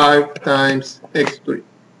 5 times x3.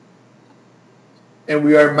 And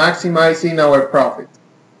we are maximizing our profit.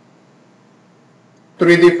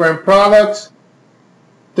 3 different products,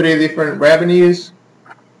 3 different revenues.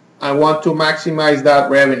 I want to maximize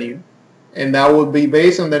that revenue, and that will be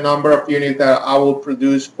based on the number of units that I will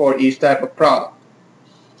produce for each type of product.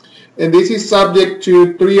 And this is subject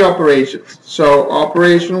to 3 operations. So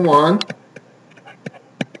operation 1,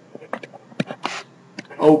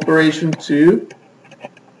 operation 2,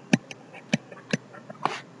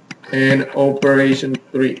 and operation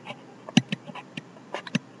 3.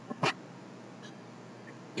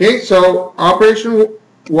 Okay, so operation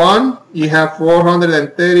 1, you have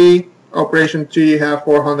 430, operation 2, you have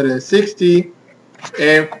 460,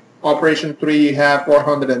 and operation 3, you have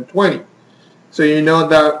 420. So you know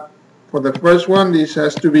that for the first one, this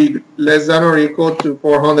has to be less than or equal to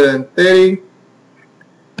 430.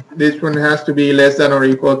 This one has to be less than or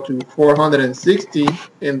equal to 460,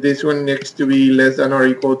 and this one needs to be less than or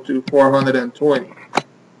equal to 420.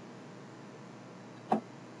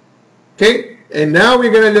 Okay, and now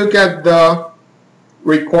we're going to look at the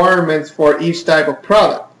requirements for each type of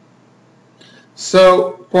product.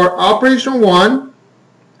 So for operation 1,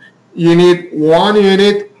 you need 1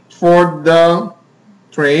 unit for the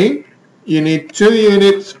train, you need 2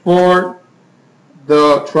 units for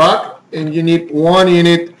the truck, and you need 1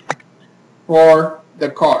 unit for the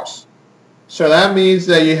cars. So that means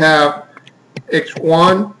that you have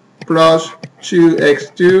x1 plus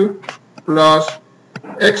 2x2 plus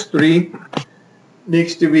x3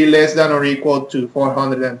 needs to be less than or equal to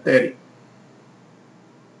 430.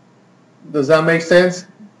 Does that make sense?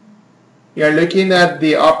 You're looking at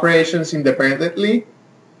the operations independently,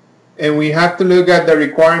 and we have to look at the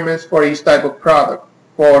requirements for each type of product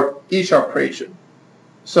for each operation.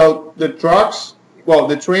 So the trucks, well,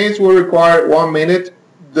 the trains will require 1 minute,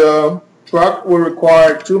 the truck will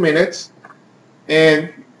require 2 minutes,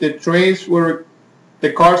 and the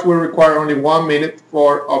cars will require only 1 minute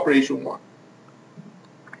for operation 1.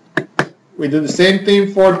 We do the same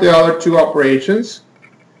thing for the other 2 operations.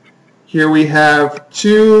 Here we have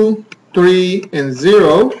 2, 3, and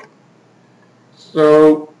 0.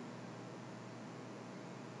 So,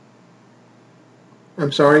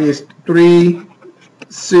 I'm sorry, it's 3,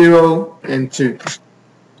 0, and 2.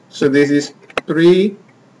 So this is 3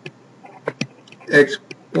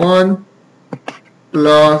 x1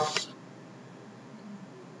 plus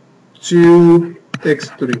 2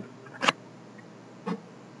 x3.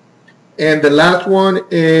 And the last one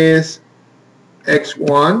is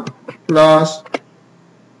x1 plus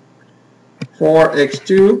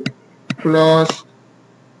 4x2 plus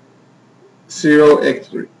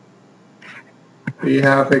 0x3. We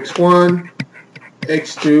have x1,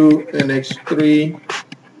 x2, and x3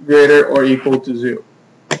 greater or equal to 0.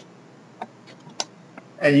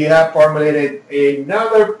 And you have formulated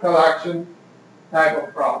another production type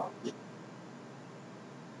of problem.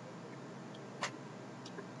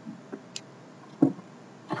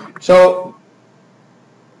 So,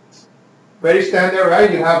 very standard,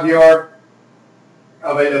 right? You have your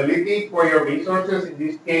availability for your resources. In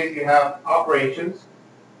this case, you have operations,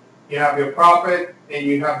 you have your profit, and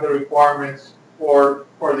you have the requirements for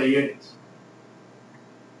the units.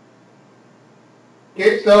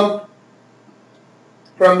 Okay, so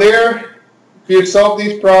from there, if you solve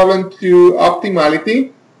this problem to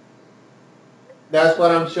optimality, that's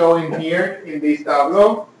what I'm showing here in this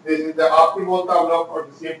tableau. This is the optimal tableau for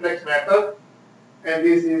the simplex method. And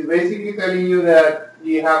this is basically telling you that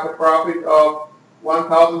you have a profit of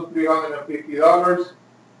 $1,350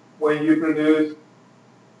 when you produce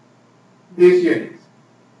these units.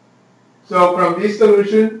 So from this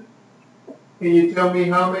solution, can you tell me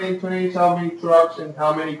how many trains, how many trucks, and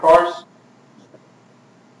how many cars?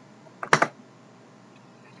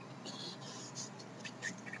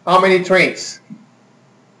 How many trains?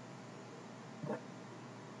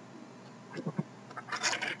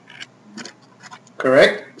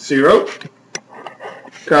 Correct, 0,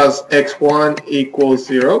 because x1 equals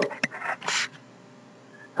 0.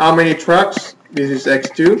 How many trucks? This is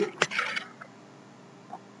x2.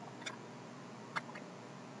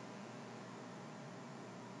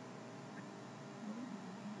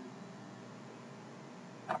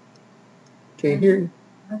 Can't hear you.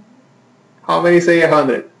 How many say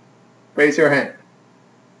 100? Raise your hand.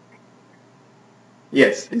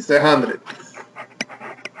 Yes, it's 100.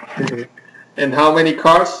 And how many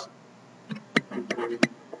cars?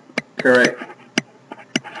 Correct.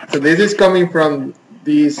 So this is coming from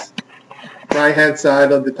this right hand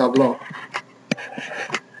side of the tableau.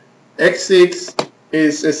 X6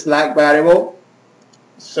 is a slack variable,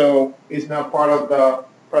 so it's not part of the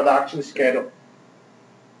production schedule.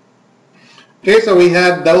 Okay, so we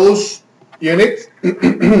have those units.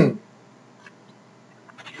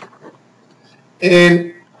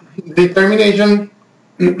 In determination,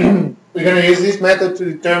 we're going to use this method to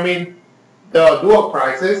determine the dual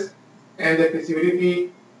prices and the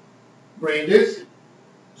feasibility ranges.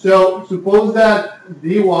 So suppose that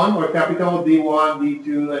D1 or capital D1,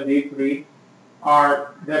 D2, and D3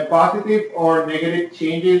 are the positive or negative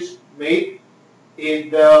changes made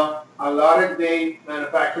in the allotted day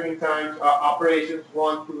manufacturing times operations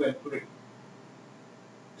 1, 2, and 3.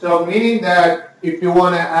 So meaning that if you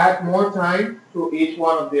want to add more time to each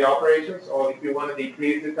one of the operations, or if you want to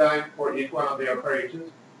decrease the time for each one of the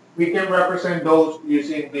operations, we can represent those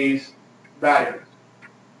using these variables.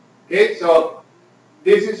 Okay, so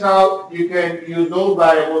this is how you can use those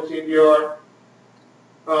variables in your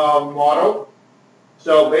model.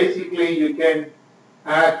 So basically you can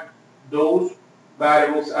add those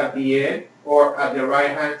variables at the end or at the right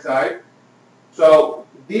hand side. So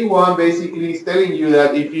D1 basically is telling you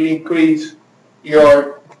that if you increase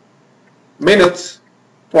your minutes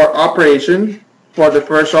for operation, for the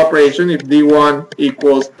first operation, if D1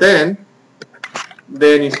 equals 10,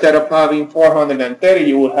 then instead of having 430,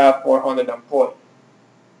 you will have 440.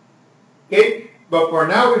 Okay, but for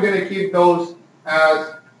now we're going to keep those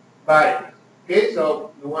as variables. Okay,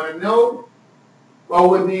 so you want to know what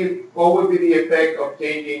would be the effect of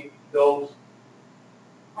changing those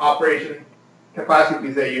operation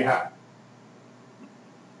capacities that you have.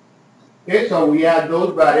 Okay, so we add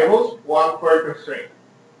those variables, one per constraint.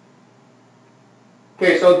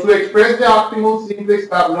 Okay, so to express the optimal simplex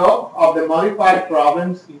tableau of the modified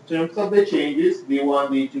problems in terms of the changes, D1,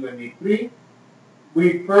 D2, and D3,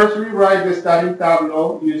 we first rewrite the starting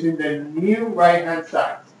tableau using the new right-hand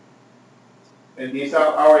sides. And these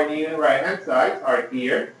are our new right-hand sides, are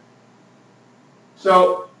here.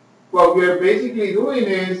 So what we are basically doing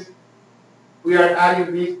is we are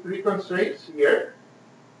adding these three constraints here,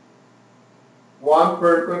 one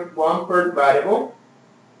per variable,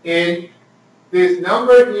 and this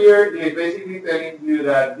number here is basically telling you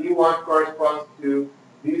that D1 corresponds to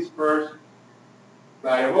this first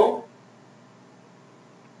variable,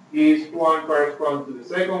 this one corresponds to the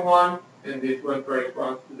second one, and this one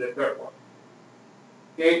corresponds to the third one.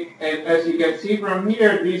 Okay, and as you can see from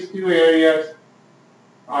here, these two areas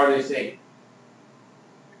are the same.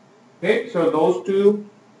 Okay, so those two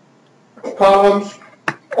columns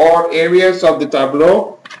or areas of the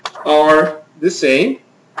tableau are the same.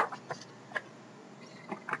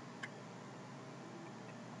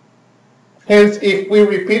 Hence, if we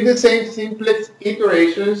repeat the same simplex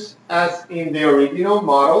iterations as in the original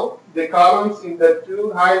model, the columns in the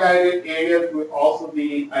two highlighted areas will also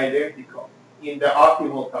be identical in the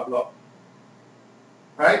optimal tableau.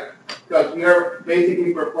 Right? Because we are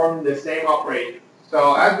basically performing the same operation.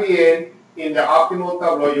 So at the end, in the optimal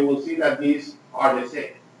tableau, you will see that these are the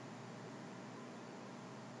same.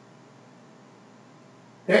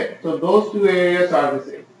 Okay, so those two areas are the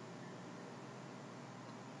same.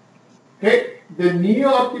 Okay, the new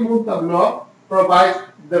optimal tableau provides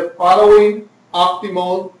the following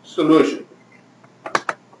optimal solution.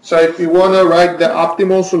 So if you want to write the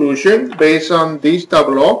optimal solution based on this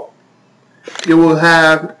tableau, you will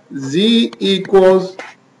have Z equals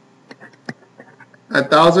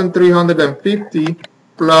 1350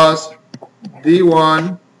 plus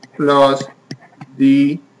D1 plus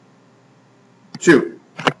D2.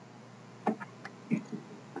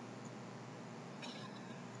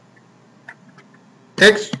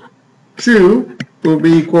 X2 will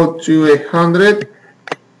be equal to 100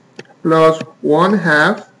 plus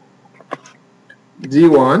 1/2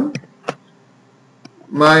 D1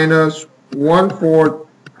 minus 1/4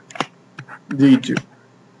 D2.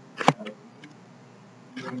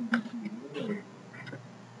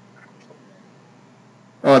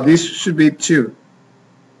 Oh, this should be 2.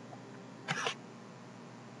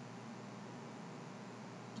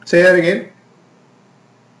 Say that again.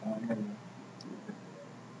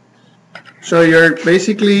 So you're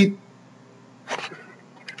basically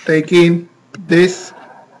taking this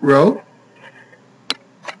row.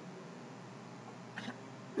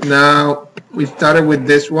 Now we started with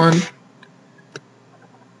this one.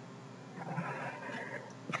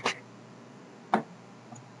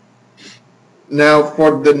 Now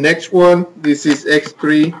for the next one, this is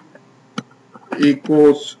x3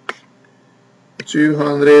 equals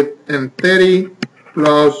 230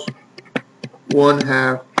 plus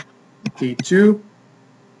 1/2 d2,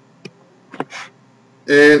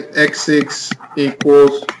 and x6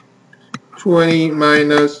 equals 20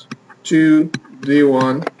 minus 2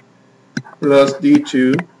 d1 plus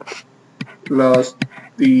d2 plus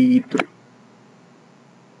d3.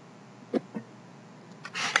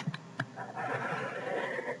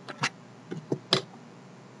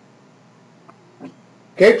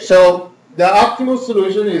 Okay, so the optimal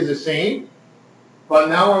solution is the same, but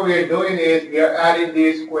now what we are doing is we are adding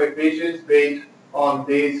these coefficients based on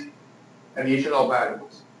these additional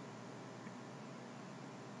variables.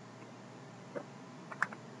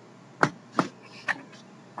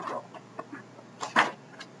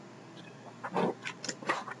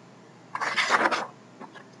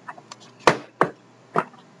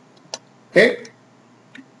 Okay?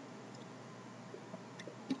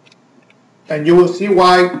 And you will see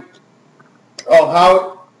why or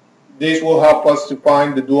how this will help us to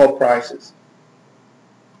find the dual prices.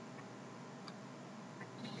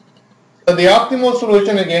 So the optimal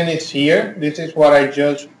solution again is here. This is what I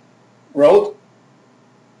just wrote.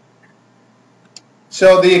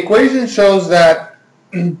 So the equation shows that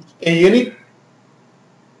a unit.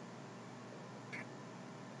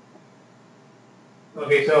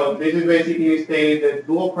 Okay, so this is basically stating that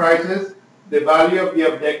dual prices, the value of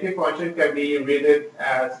the objective function can be written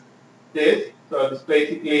as this. So it's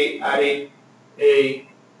basically adding a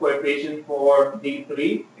coefficient for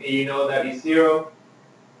D3, and you know that is 0.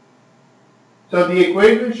 So the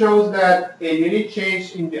equation shows that a unit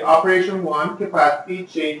change in the operation 1 capacity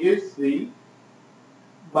changes C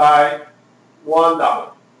by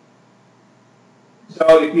 $1.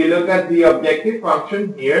 So if you look at the objective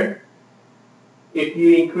function here, if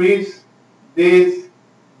you increase this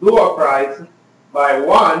dual price by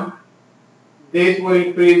 1, this will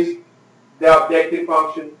increase the objective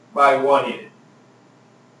function by 1 unit.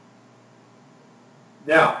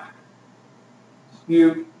 Now, if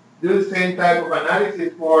you do the same type of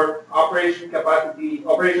analysis for operation 2 capacity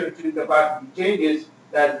changes,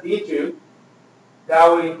 that's D2, that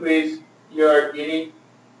will increase your unit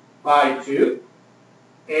by 2,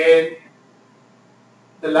 and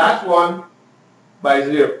the last one by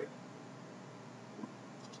 0.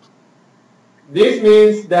 This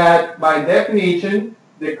means that by definition,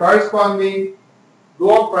 the corresponding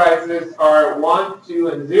dual prices are 1, 2,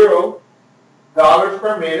 and 0 dollars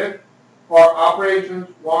per minute for operations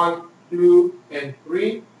 1, 2, and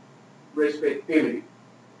 3 respectively.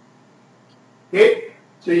 Okay,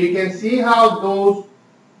 so you can see how those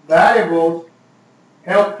variables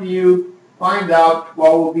help you find out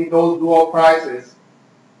what will be those dual prices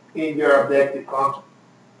in your objective function.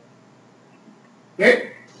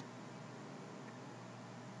 Okay?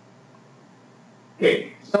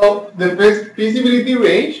 Okay, so the feasibility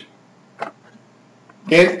range,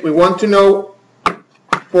 again, we want to know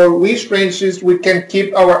for which ranges we can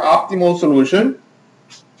keep our optimal solution.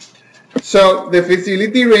 So the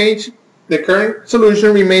feasibility range, the current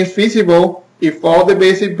solution remains feasible if all the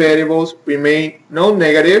basic variables remain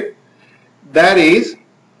non-negative. That is,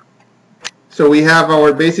 so we have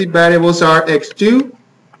our basic variables are x2,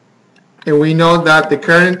 and we know that the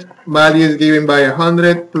current value is given by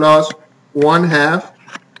 100 plus 1/2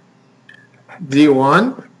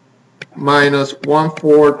 d1 minus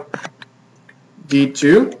 1/4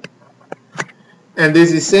 d2. And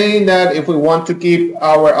this is saying that if we want to keep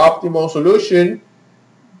our optimal solution,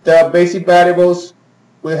 the basic variables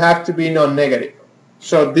will have to be non-negative.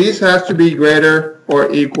 So this has to be greater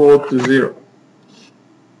or equal to 0.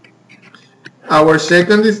 Our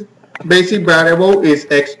second basic variable is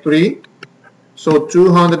x3. So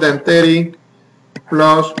 230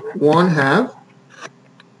 plus 1/2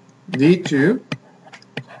 d2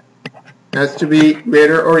 has to be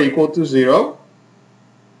greater or equal to 0.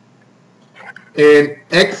 And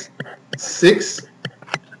x6,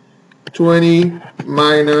 20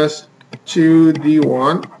 minus 2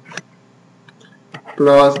 d1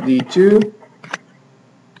 plus d2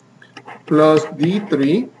 plus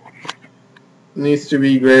d3 needs to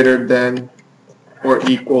be greater than or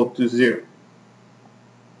equal to 0.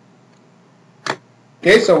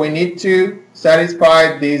 Okay, so we need to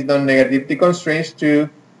satisfy these non-negativity constraints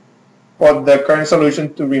for the current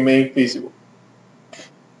solution to remain feasible.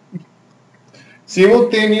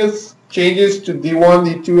 Simultaneous changes to D1,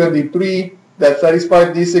 D2, and D3 that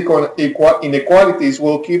satisfy these inequalities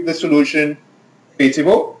will keep the solution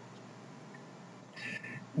feasible.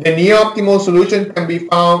 The new optimal solution can be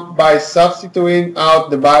found by substituting out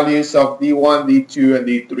the values of D1, D2, and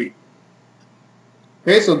D3.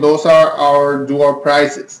 Okay, so those are our dual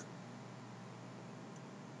prices.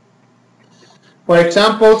 For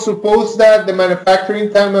example, suppose that the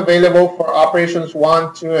manufacturing time available for operations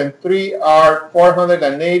 1, 2, and 3 are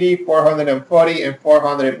 480, 440, and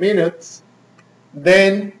 400 minutes.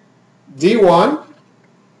 Then D1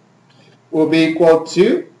 will be equal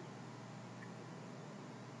to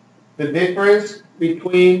the difference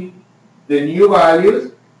between the new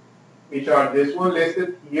values, which are this one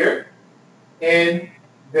listed here, and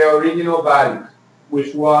the original values,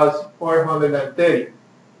 which was 430.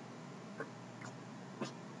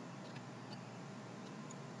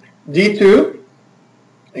 D2,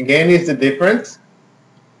 again, is the difference,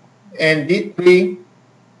 and D3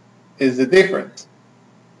 is the difference.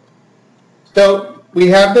 So we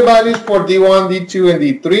have the values for D1, D2, and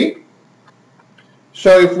D3.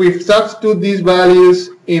 So if we substitute these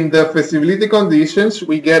values in the feasibility conditions,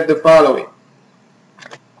 we get the following.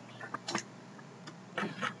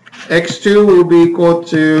 X2 will be equal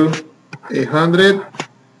to 100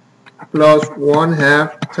 plus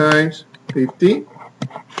 1/2 times 50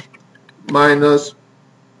 minus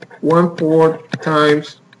 1/4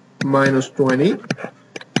 times minus 20,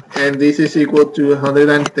 and this is equal to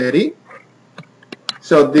 130.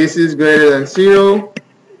 So this is greater than 0.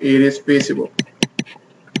 It is feasible.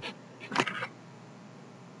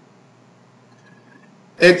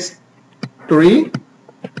 X3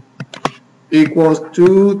 equals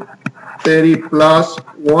 230 plus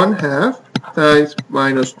 1/2 times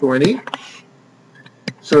minus 20.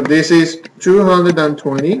 So this is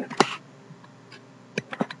 220.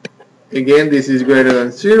 Again, this is greater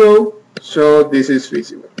than 0, so this is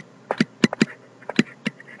feasible.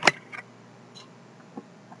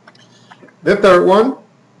 The third one,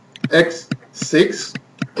 X6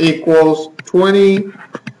 equals 20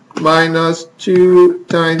 minus 2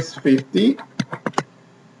 times 50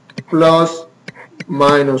 plus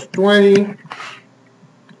minus 20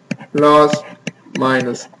 plus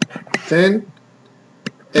minus 10,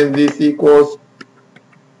 and this equals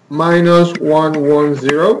minus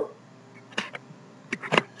 110.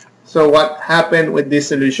 So what happened with this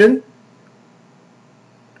solution?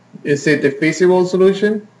 Is it a feasible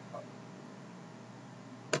solution?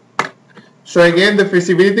 So again, the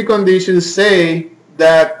feasibility conditions say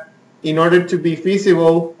that in order to be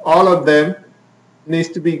feasible, all of them needs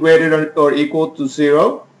to be greater than or equal to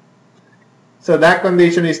 0. So that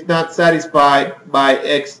condition is not satisfied by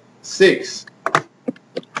X6.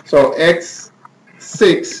 So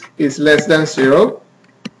X6 is less than 0,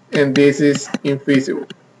 and this is infeasible.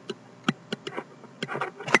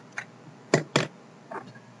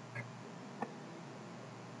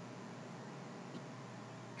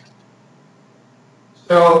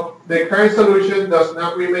 So the current solution does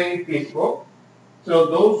not remain feasible. So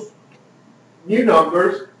those new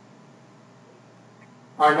numbers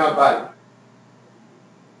are not valid.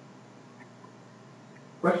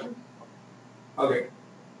 Questions? Okay.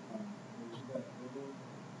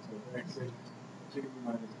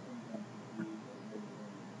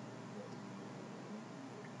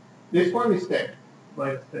 This one is 10.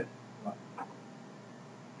 Minus 10.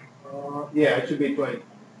 Yeah, it should be 20.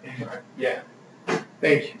 Yeah.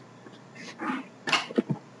 Thank you.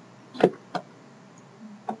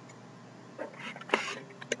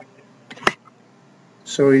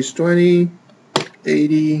 So it's 20,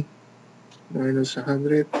 80, minus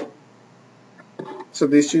 100. So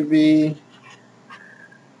this should be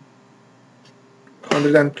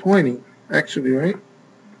 120, actually, right?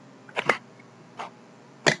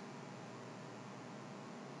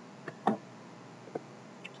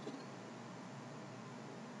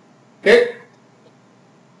 Okay.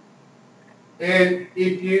 And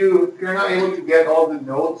if you're not able to get all the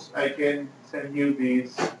notes, I can send you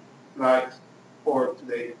these slides for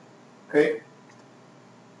today. Okay?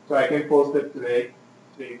 So I can post it today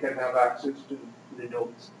so you can have access to the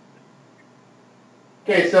notes.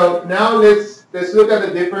 Okay, so now let's look at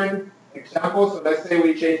the different examples. So let's say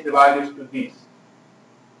we change the values to these.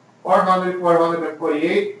 400,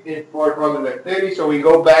 448, and 430. So we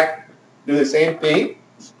go back, do the same thing.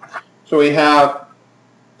 So we have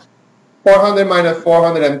 400 minus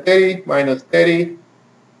 430 minus 30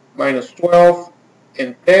 minus 12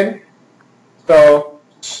 and 10. So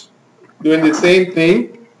doing the same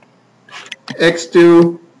thing,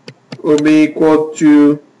 X2 will be equal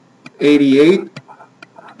to 88,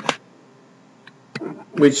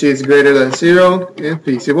 which is greater than 0 and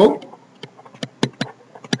feasible.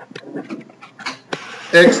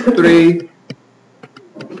 X3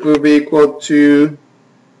 will be equal to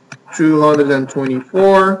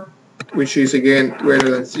 224, which is again greater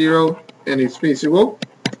than 0 and is feasible.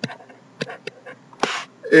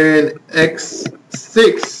 And X6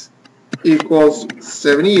 x6 equals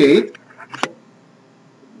 78,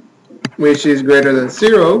 which is greater than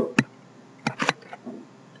 0,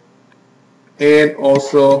 and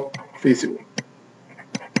also feasible.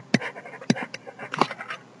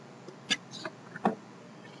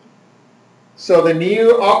 So the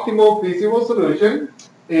new optimal feasible solution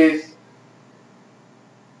should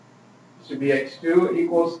be x2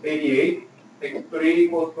 equals 88, x3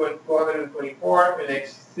 equals 224, and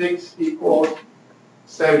x6 equals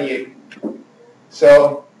 78.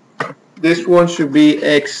 So this one should be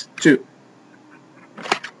x2.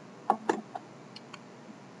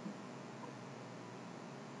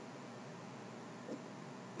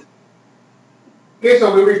 Okay,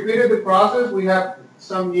 so we repeated the process. We have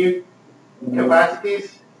some new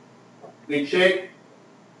capacities. We check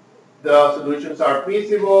the solutions are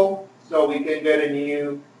feasible, so we can get a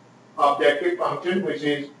new objective function, which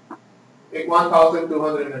is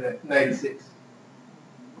 1296.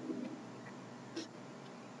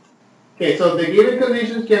 Okay, so the given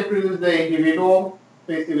conditions can produce the individual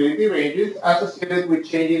feasibility ranges associated with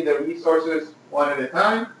changing the resources one at a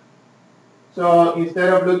time. So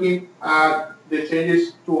instead of looking at the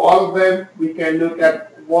changes to all of them, we can look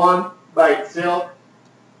at one by itself.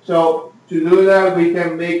 So to do that, we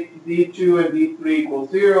can make D2 and D3 equal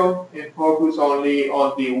 0 and focus only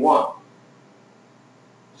on D1.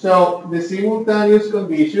 So the simultaneous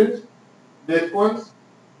conditions, these ones,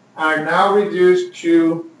 are now reduced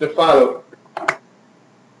to the following.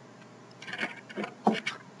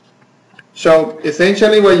 So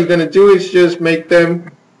essentially what you're going to do is just make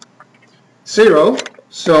them 0.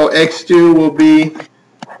 So x2 will be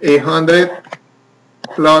 100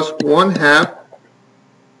 plus 1/2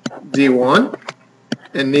 d1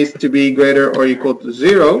 and needs to be greater or equal to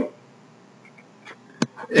 0.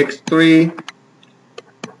 x3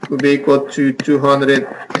 will be equal to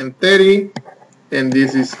 230 and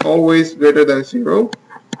this is always greater than 0.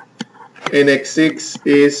 And x6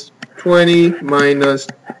 is 20 minus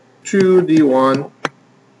 2d1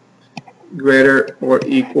 greater or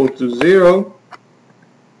equal to 0.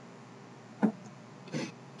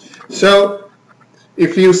 So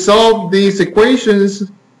if you solve these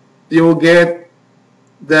equations, you will get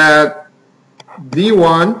that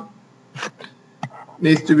d1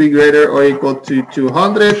 needs to be greater or equal to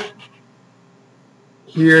 200.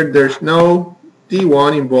 Here there's no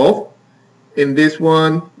d1 involved. In this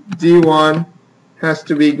one, d1 has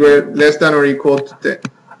to be less than or equal to 10.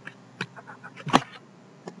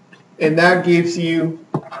 And that gives you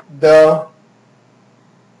the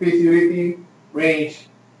feasibility range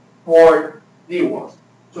for D1.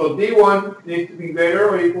 So D1 needs to be greater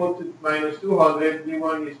or equal to minus 200.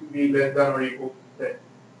 D1 needs to be less than or equal to 10,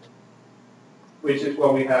 which is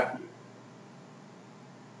what we have here.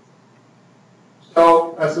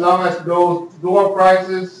 So as long as those dual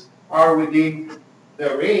prices are within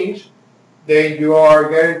the range, then you are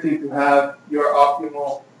guaranteed to have your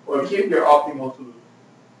optimal or keep your optimal solution.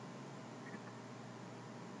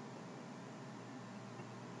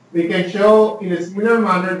 We can show in a similar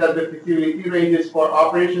manner that the feasibility ranges for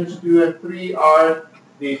operations 2 and 3 are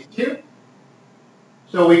these two.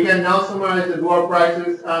 So we can now summarize the dual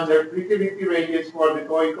prices and their feasibility ranges for the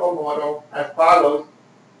Graphical model as follows.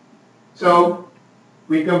 So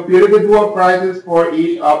we computed the dual prices for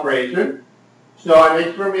each operation. So an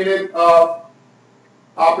extra minute of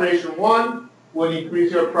operation 1 will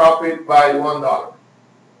increase your profit by $1.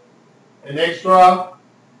 An extra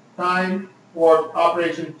time for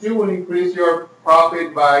operation 2 will increase your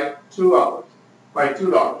profit by $2.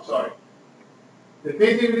 Sorry. The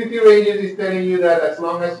feasibility ranges is telling you that as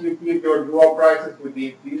long as you keep your dual prices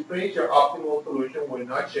within this range, your optimal solution will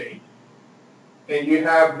not change. And you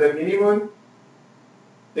have the minimum,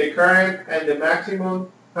 the current, and the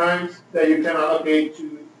maximum times that you can allocate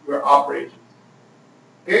to your operations.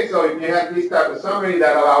 Okay, so if you have this type of summary,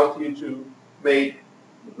 that allows you to make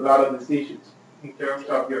a lot of decisions in terms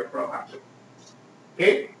of your production.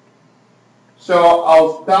 Okay, so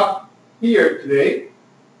I'll stop here today.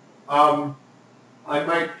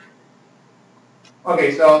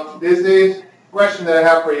 Okay, so this is a question that I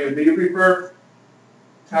have for you. Do you prefer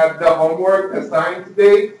to have the homework assigned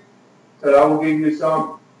today? So that will give you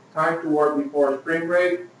some time to work before spring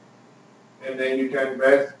break, and then you can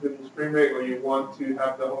rest with the spring break, or you want to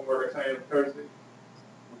have the homework assigned on Thursday?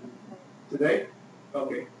 Today?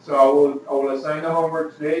 Okay, so I will assign the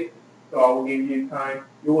homework today. So I will give you time.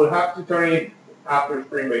 You will have to turn it after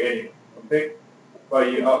spring break anyway, okay? But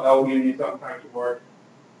I will give you some time to work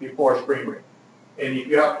before spring break. And if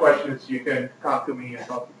you have questions, you can come to me and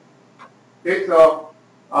talk to me. Okay, so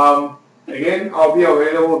again, I'll be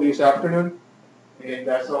available this afternoon, and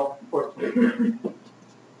that's all for today.